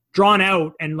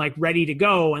out and like ready to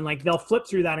go. And like, they'll flip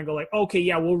through that and go like, okay,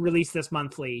 yeah, we'll release this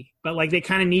monthly. But like, they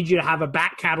kind of need you to have a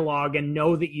back catalog and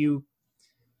know that you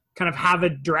kind of have a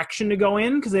direction to go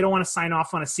in because they don't want to sign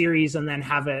off on a series and then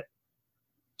have it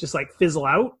just like fizzle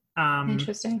out.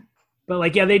 Interesting. But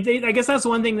like, yeah, they I guess that's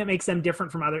one thing that makes them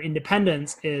different from other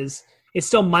independents is it's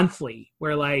still monthly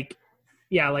where like,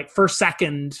 yeah, like First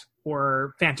Second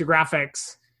or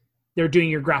Fantagraphics, they're doing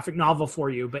your graphic novel for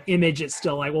you, but Image, it's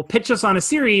still like, well, pitch us on a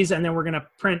series and then we're going to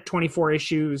print 24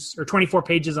 issues or 24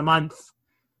 pages a month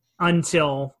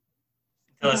until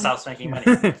it stops making money.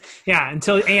 Yeah,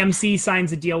 until AMC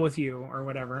signs a deal with you or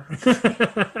whatever.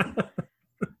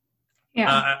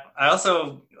 Yeah. I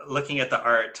also, looking at the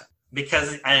art,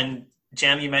 because, and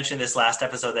Jam, you mentioned this last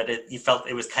episode that you felt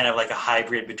it was kind of like a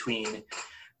hybrid between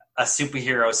a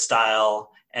superhero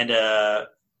style and a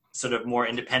sort of more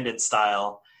independent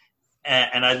style.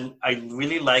 And I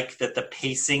really like that the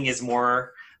pacing is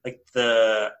more like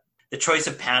the choice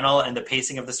of panel and the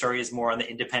pacing of the story is more on the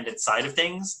independent side of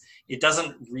things. It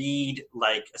doesn't read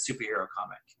like a superhero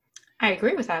comic. I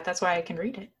agree with that. That's why I can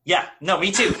read it. Yeah, no,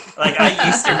 me too. Like I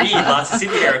used to read lots of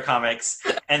superhero comics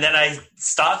and then I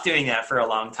stopped doing that for a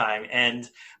long time. And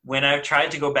when I tried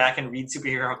to go back and read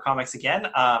superhero comics again,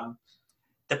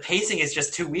 the pacing is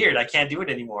just too weird. I can't do it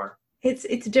anymore. It's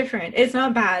different. It's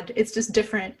not bad. It's just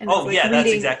different. And oh, like yeah, reading,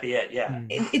 that's exactly it. Yeah.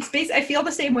 It's based. I feel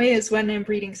the same way as when I'm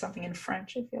reading something in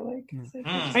French. I feel like.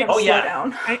 Oh, yeah.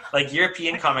 Down. Like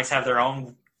European comics have their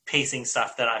own pacing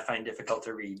stuff that I find difficult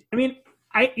to read. I mean,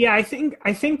 I think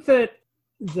that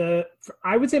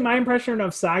I would say my impression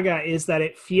of Saga is that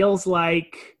it feels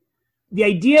like the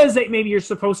idea is that maybe you're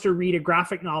supposed to read a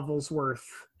graphic novel's worth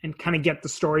and kind of get the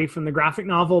story from the graphic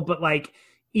novel, but like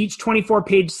each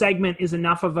 24-page segment is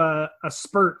enough of a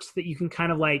spurt that you can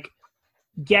kind of like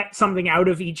get something out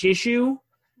of each issue.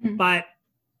 Mm-hmm. But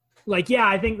like, yeah,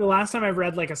 I think the last time I've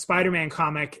read like a Spider-Man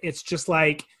comic, it's just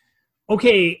like,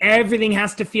 okay, everything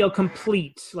has to feel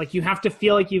complete. Like you have to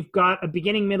feel like you've got a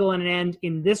beginning, middle, and an end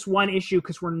in this one issue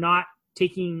because we're not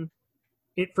taking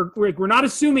it for, we're not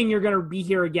assuming you're going to be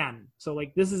here again. So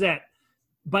like, this is it.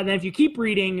 But then if you keep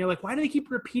reading, you're like, why do they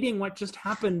keep repeating what just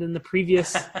happened in the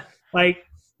previous, like,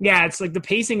 yeah, it's like the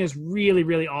pacing is really,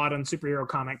 really odd on superhero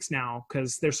comics now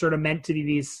because they're sort of meant to be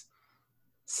these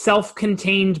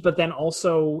self-contained but then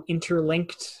also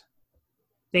interlinked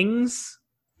things.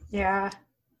 Yeah.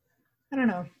 I don't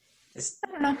know.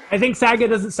 I think Saga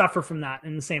doesn't suffer from that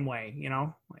in the same way, you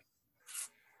know?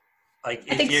 I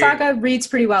think Saga reads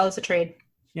pretty well as a trade.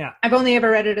 Yeah. I've only ever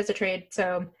read it as a trade,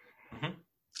 so I'm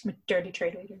a dirty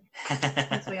trade reader,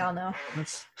 as we all know.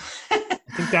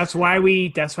 I think that's why we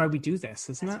do this,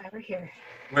 isn't it? That's why we're here.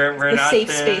 We're not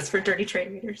safe space for dirty trade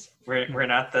readers. We're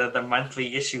not the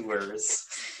monthly issuers.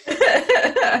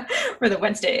 We're the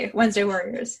Wednesday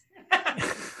Warriors.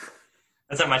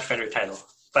 That's a much better title,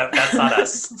 but that's not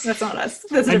us. That's not us.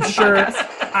 That's a different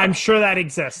podcast. I'm sure that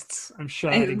exists.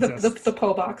 The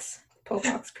Poe box.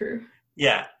 Pillbox crew.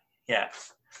 Yeah.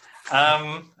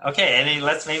 Okay,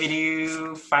 let's maybe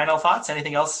do final thoughts.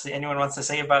 Anything else anyone wants to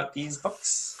say about these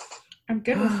books? I'm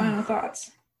good with final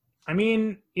thoughts. I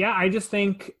mean, yeah, I just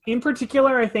think, in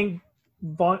particular, I think,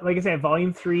 like I said,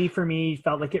 Volume 3 for me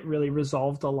felt like it really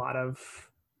resolved a lot of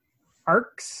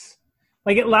arcs.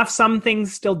 Like, it left some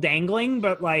things still dangling,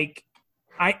 but like,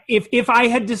 if I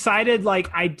had decided like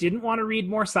I didn't want to read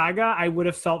more Saga, I would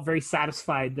have felt very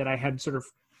satisfied that I had sort of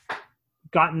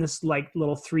gotten this like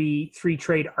little three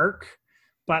trade arc.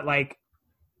 But like,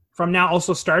 from now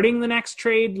also starting the next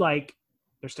trade, like,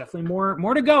 there's definitely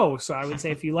more to go. So I would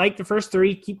say if you like the first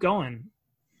 3, keep going.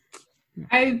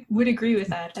 I would agree with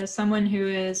that. As someone who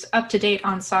is up to date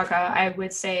on Saga, I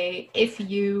would say if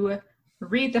you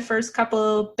read the first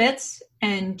couple bits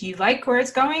and you like where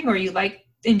it's going, or you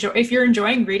if you're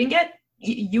enjoying reading it,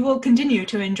 you will continue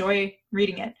to enjoy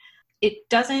reading it.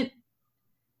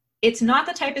 It's not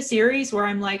the type of series where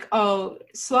I'm like, oh,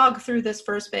 slog through this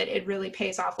first bit, it really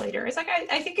pays off later. It's like,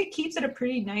 I think it keeps it a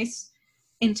pretty nice,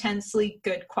 intensely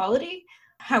good quality.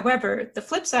 However, the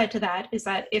flip side to that is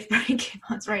that if Brian K.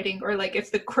 Vaughan's writing, or like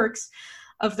if the quirks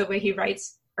of the way he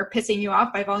writes are pissing you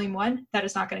off by volume 1, that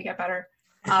is not going to get better.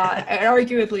 It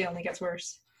arguably only gets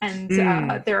worse. And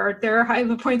there are high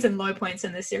points and low points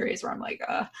in this series where I'm like,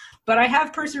 but I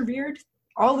have persevered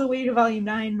all the way to volume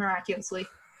 9 miraculously.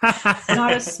 It's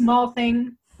not a small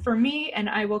thing for me, and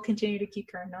I will continue to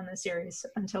keep going on this series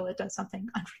until it does something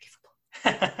unforgivable.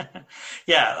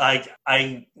 Yeah,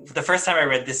 like the first time I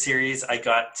read this series, I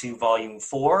got to volume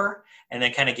 4 and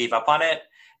then kind of gave up on it.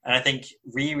 And I think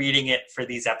rereading it for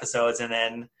these episodes and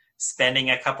then spending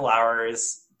a couple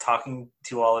hours talking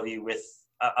to all of you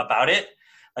about it,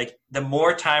 like the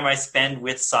more time I spend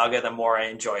with Saga, the more I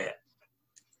enjoy it.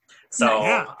 So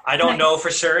I don't know for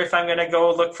sure if I'm going to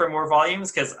go look for more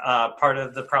volumes, because part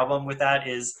of the problem with that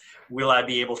is, will I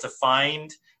be able to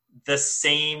find the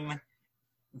same,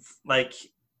 like,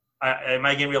 am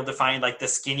I going to be able to find like the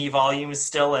skinny volumes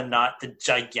still and not the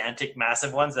gigantic,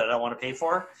 massive ones that I don't want to pay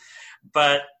for?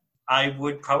 But I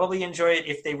would probably enjoy it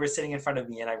if they were sitting in front of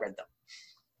me and I read them.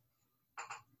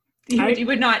 You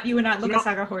would not look a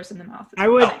Saga horse in the mouth. I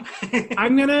would.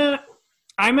 I'm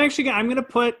gonna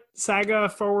put Saga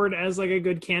forward as like a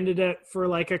good candidate for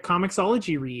like a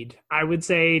Comixology read. I would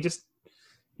say just,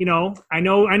 I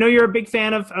know you're a big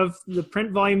fan of the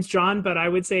print volumes, John, but I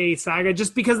would say Saga,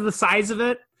 just because of the size of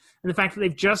it and the fact that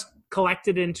they've just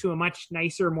collected into a much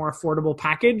nicer, more affordable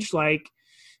package. Like,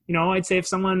 I'd say if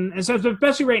someone, and so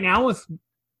especially right now with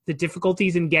the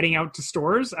difficulties in getting out to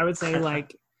stores, I would say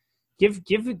like give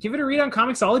it a read on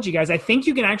Comixology, guys. I think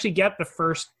you can actually get the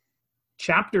first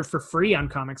chapter for free on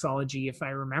Comixology, if I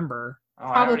remember.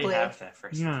 Probably. I already have that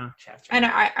first chapter. And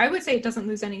I would say it doesn't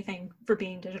lose anything for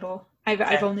being digital.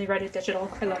 I've only read it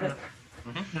digital. I love it.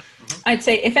 Mm-hmm. I'd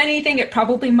say if anything, it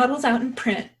probably muddles out in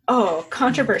print. Oh,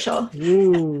 controversial.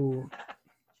 Ooh.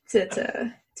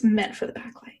 It's meant for the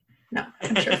backlight. No,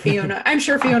 I'm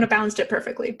sure Fiona balanced it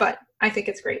perfectly, but I think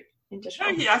it's great in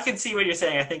digital. Yeah, I can see what you're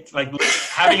saying. I think like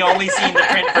having only seen the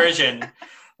print version,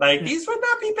 like these would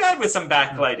not be bad with some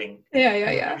backlighting.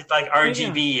 Yeah. With like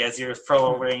RGB as your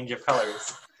full range of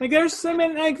colors. Like there's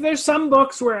some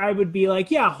books where I would be like,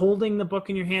 yeah, holding the book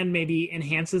in your hand maybe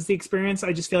enhances the experience.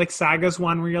 I just feel like Saga's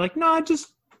one where you're like, no,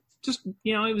 just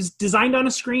it was designed on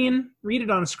a screen, read it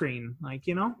on a screen, like,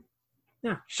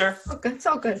 Yeah. Sure. It's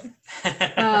all good.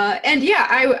 And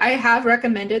yeah, I have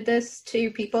recommended this to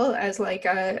people as like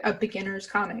a beginner's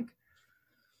comic.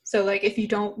 So like if you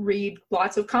don't read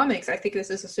lots of comics, I think this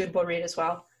is a suitable read as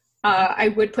well.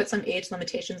 I would put some age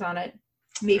limitations on it.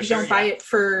 Maybe don't buy it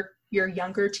for your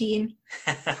younger teen.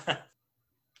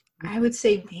 I would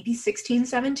say maybe 16,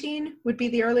 17 would be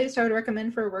the earliest I would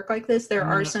recommend for a work like this.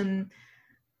 There's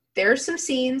some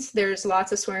scenes, there's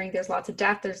lots of swearing, there's lots of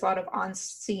death, there's a lot of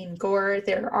on-scene gore,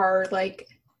 there are like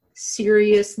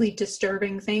seriously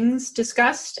disturbing things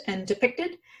discussed and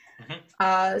depicted.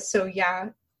 So yeah,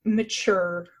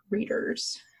 mature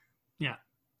readers. Yeah.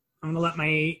 I'm gonna let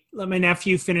my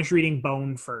nephew finish reading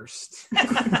Bone first.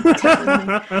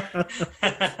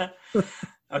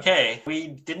 Okay, we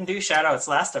didn't do shout outs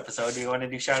last episode. Do you want to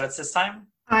do shout outs this time?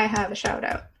 I have a shout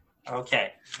out.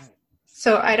 Okay.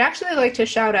 So I'd actually like to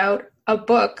shout out a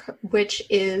book, which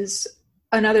is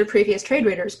another previous Trade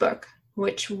Raiders book,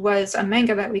 which was a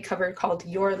manga that we covered called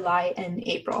Your Lie in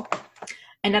April.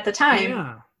 And at the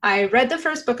time, I read the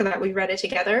first book that we read it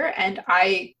together, and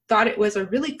I thought it was a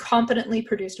really competently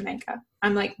produced manga.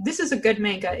 I'm like, this is a good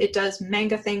manga. It does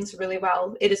manga things really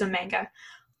well. It is a manga.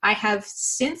 I have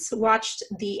since watched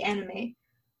the anime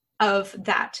of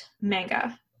that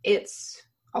manga. It's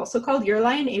also called Your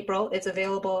Lie in April. It's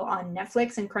available on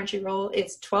Netflix and Crunchyroll.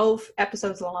 It's 12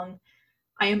 episodes long.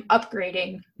 I am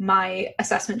upgrading my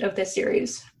assessment of this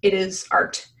series. It is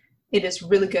art. It is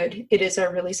really good. It is a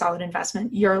really solid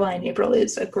investment. Your Lie in April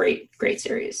is a great, great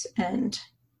series, and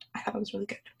I thought it was really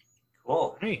good.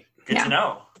 Cool. Great. Good to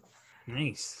know.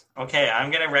 Nice. Okay,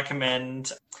 I'm going to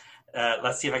recommend,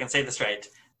 let's see if I can say this right,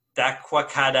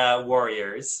 Dakwakada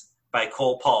Warriors by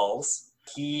Cole Pauls.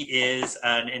 He is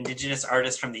an Indigenous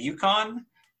artist from the Yukon,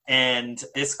 and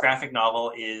this graphic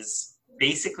novel is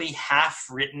basically half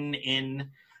written in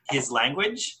his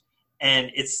language, and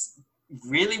it's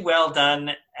really well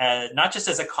done, not just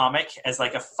as a comic, as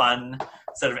like a fun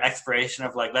sort of exploration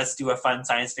of like, let's do a fun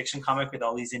science fiction comic with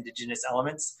all these Indigenous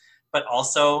elements, but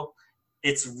also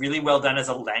it's really well done as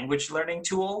a language learning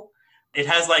tool. It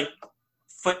has like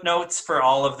footnotes for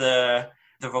all of the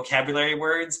vocabulary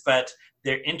words, but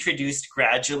they're introduced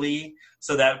gradually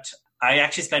so that I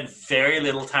actually spent very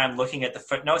little time looking at the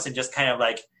footnotes and just kind of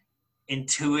like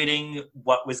intuiting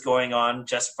what was going on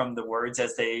just from the words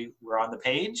as they were on the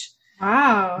page.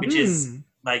 Wow. Which is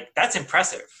like, that's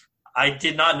impressive. I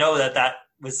did not know that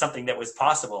was something that was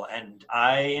possible, and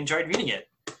I enjoyed reading it.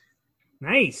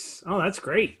 Nice. Oh, that's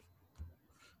great.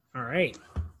 All right.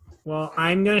 Well,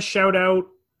 I'm going to shout out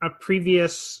a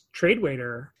previous trade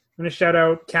waiter. I'm going to shout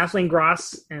out Kathleen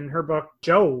Gross and her book,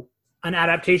 Joe, an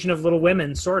adaptation of Little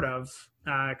Women, sort of,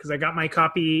 because I got my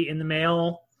copy in the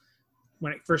mail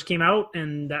when it first came out,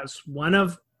 and that's one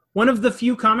of the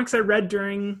few comics I read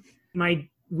during my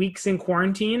weeks in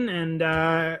quarantine. And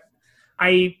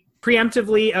I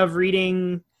preemptively of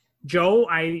reading Joe,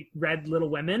 I read Little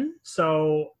Women,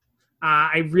 so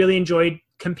I really enjoyed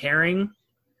comparing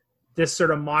this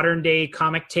sort of modern day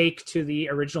comic take to the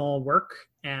original work,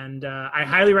 and I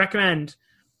highly recommend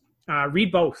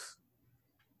read both.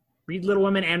 Read Little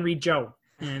Women and read Joe.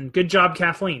 And good job,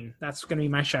 Kathleen. That's going to be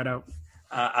my shout out.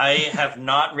 I have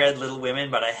not read Little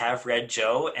Women, but I have read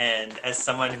Joe, and as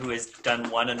someone who has done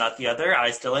one and not the other,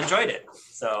 I still enjoyed it.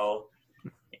 So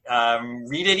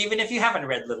read it even if you haven't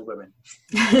read Little Women.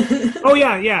 Oh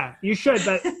yeah, you should.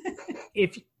 But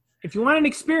if you want an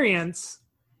experience,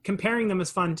 comparing them is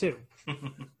fun too.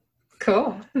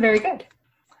 Cool. Very good.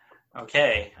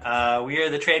 Okay. We are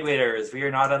the trade waiters. We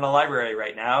are not in a library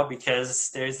right now because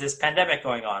there's this pandemic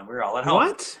going on. We're all at home.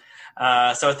 What?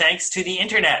 So thanks to the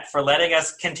internet for letting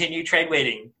us continue trade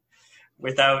waiting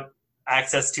without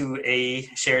access to a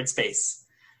shared space.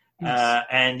 Nice.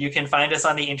 And you can find us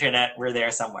on the internet. We're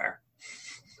there somewhere.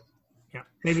 Yeah.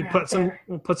 Maybe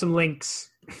we'll put some links.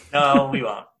 No, we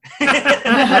won't.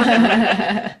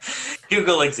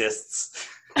 Google exists.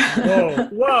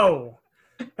 Whoa.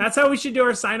 That's how we should do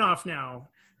our sign off now.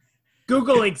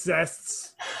 Google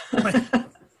exists.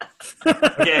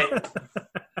 Okay.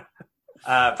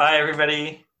 Bye,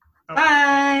 everybody.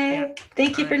 Bye.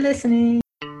 Thank you for listening.